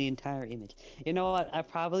redo the entire image. You know what? I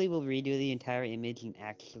probably will redo the entire image and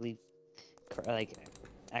actually,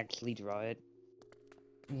 actually draw it.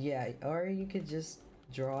 Yeah, or you could just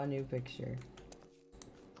draw a new picture.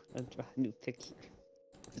 I'll draw a new picture.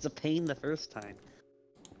 It's a pain the first time.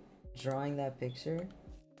 Drawing that picture?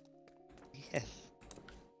 Yes.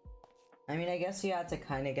 I mean, I guess you have to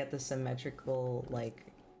kind of get the symmetrical,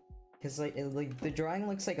 like, because like the drawing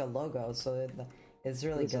looks like a logo, so it's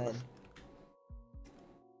really good.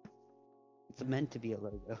 It's meant to be a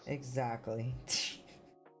logo. Exactly.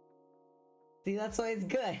 See, that's why it's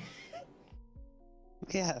good.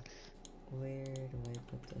 Yeah. Where do I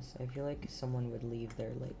put this? I feel like someone would leave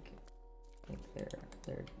their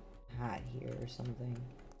their hat here or something.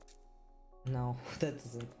 No, that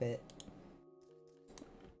doesn't fit.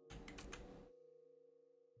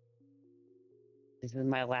 This is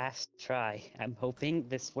my last try. I'm hoping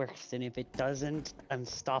this works, and if it doesn't, I'm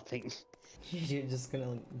stopping. You're just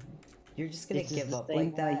gonna This is give the up same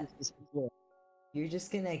like way I that? used this before. You're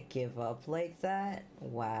just gonna give up like that?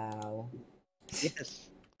 Wow. Yes.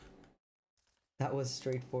 That was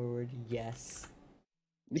straightforward, yes.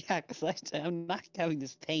 Yeah, because I'm not having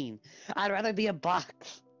this pain. I'd rather be a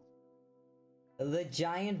box. The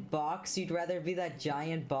giant box? You'd rather be that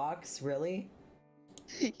giant box? Really?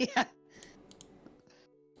 Yeah.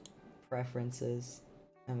 Preferences.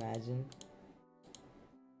 Imagine.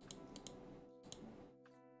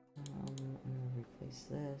 I'm gonna replace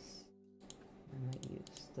this. I might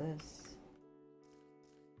use this.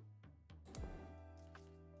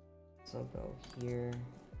 So go here.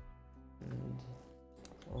 And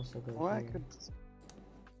also go Or I here. could.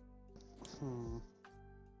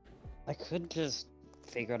 I could just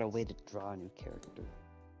figure out a way to draw a new character.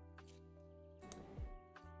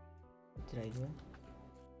 Did I do it?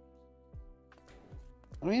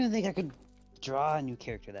 I don't even think I could draw a new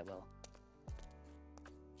character that well.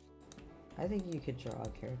 I think you could draw a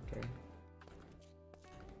character.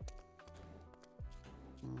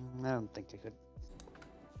 I don't think I could.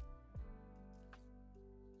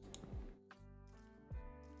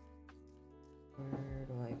 Where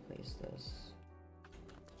do I place this?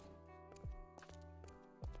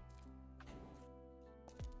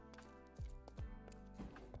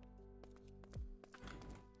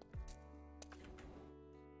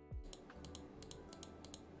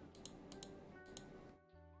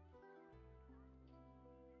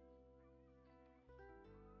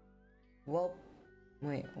 Well,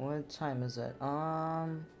 wait, what time is it?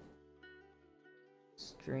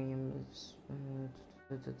 Streams.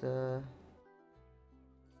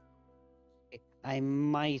 I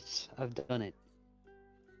might have done it.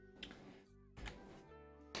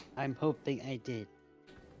 I'm hoping I did.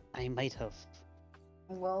 I might have.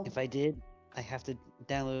 Well, If I did, I have to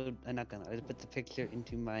download. Not download. I have to put the picture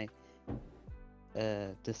into my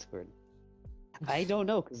Discord. I don't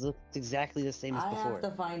know because it looks exactly the same as I before. have to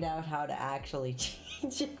find out how to actually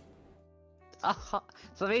change it.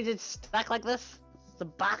 So maybe it's stuck like this. The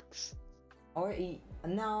box. Or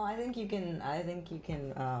no, I think you can. I think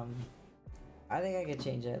I could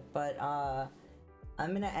change it. But I'm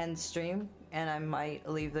gonna end stream, and I might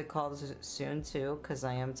leave the call soon too, cause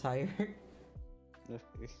I am tired. What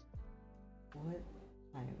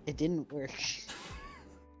time? It didn't work.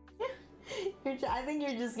 I think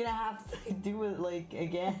you're just gonna have to do it like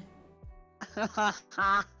again.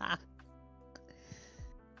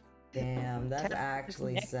 Damn, that's Catch us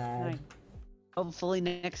actually next sad. time. Hopefully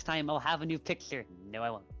next time I'll have a new picture. No, I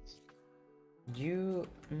won't. You,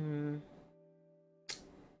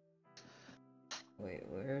 wait,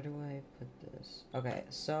 where do I put this? Okay,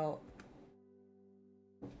 so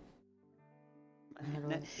how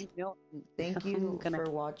do I- You know, thank I'm you gonna.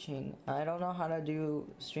 for watching. I don't know how to do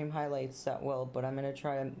stream highlights that well, but I'm gonna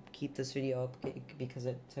try to keep this video up because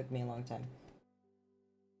it took me a long time.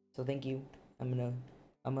 So thank you. I'm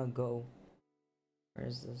gonna go. Where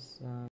is this?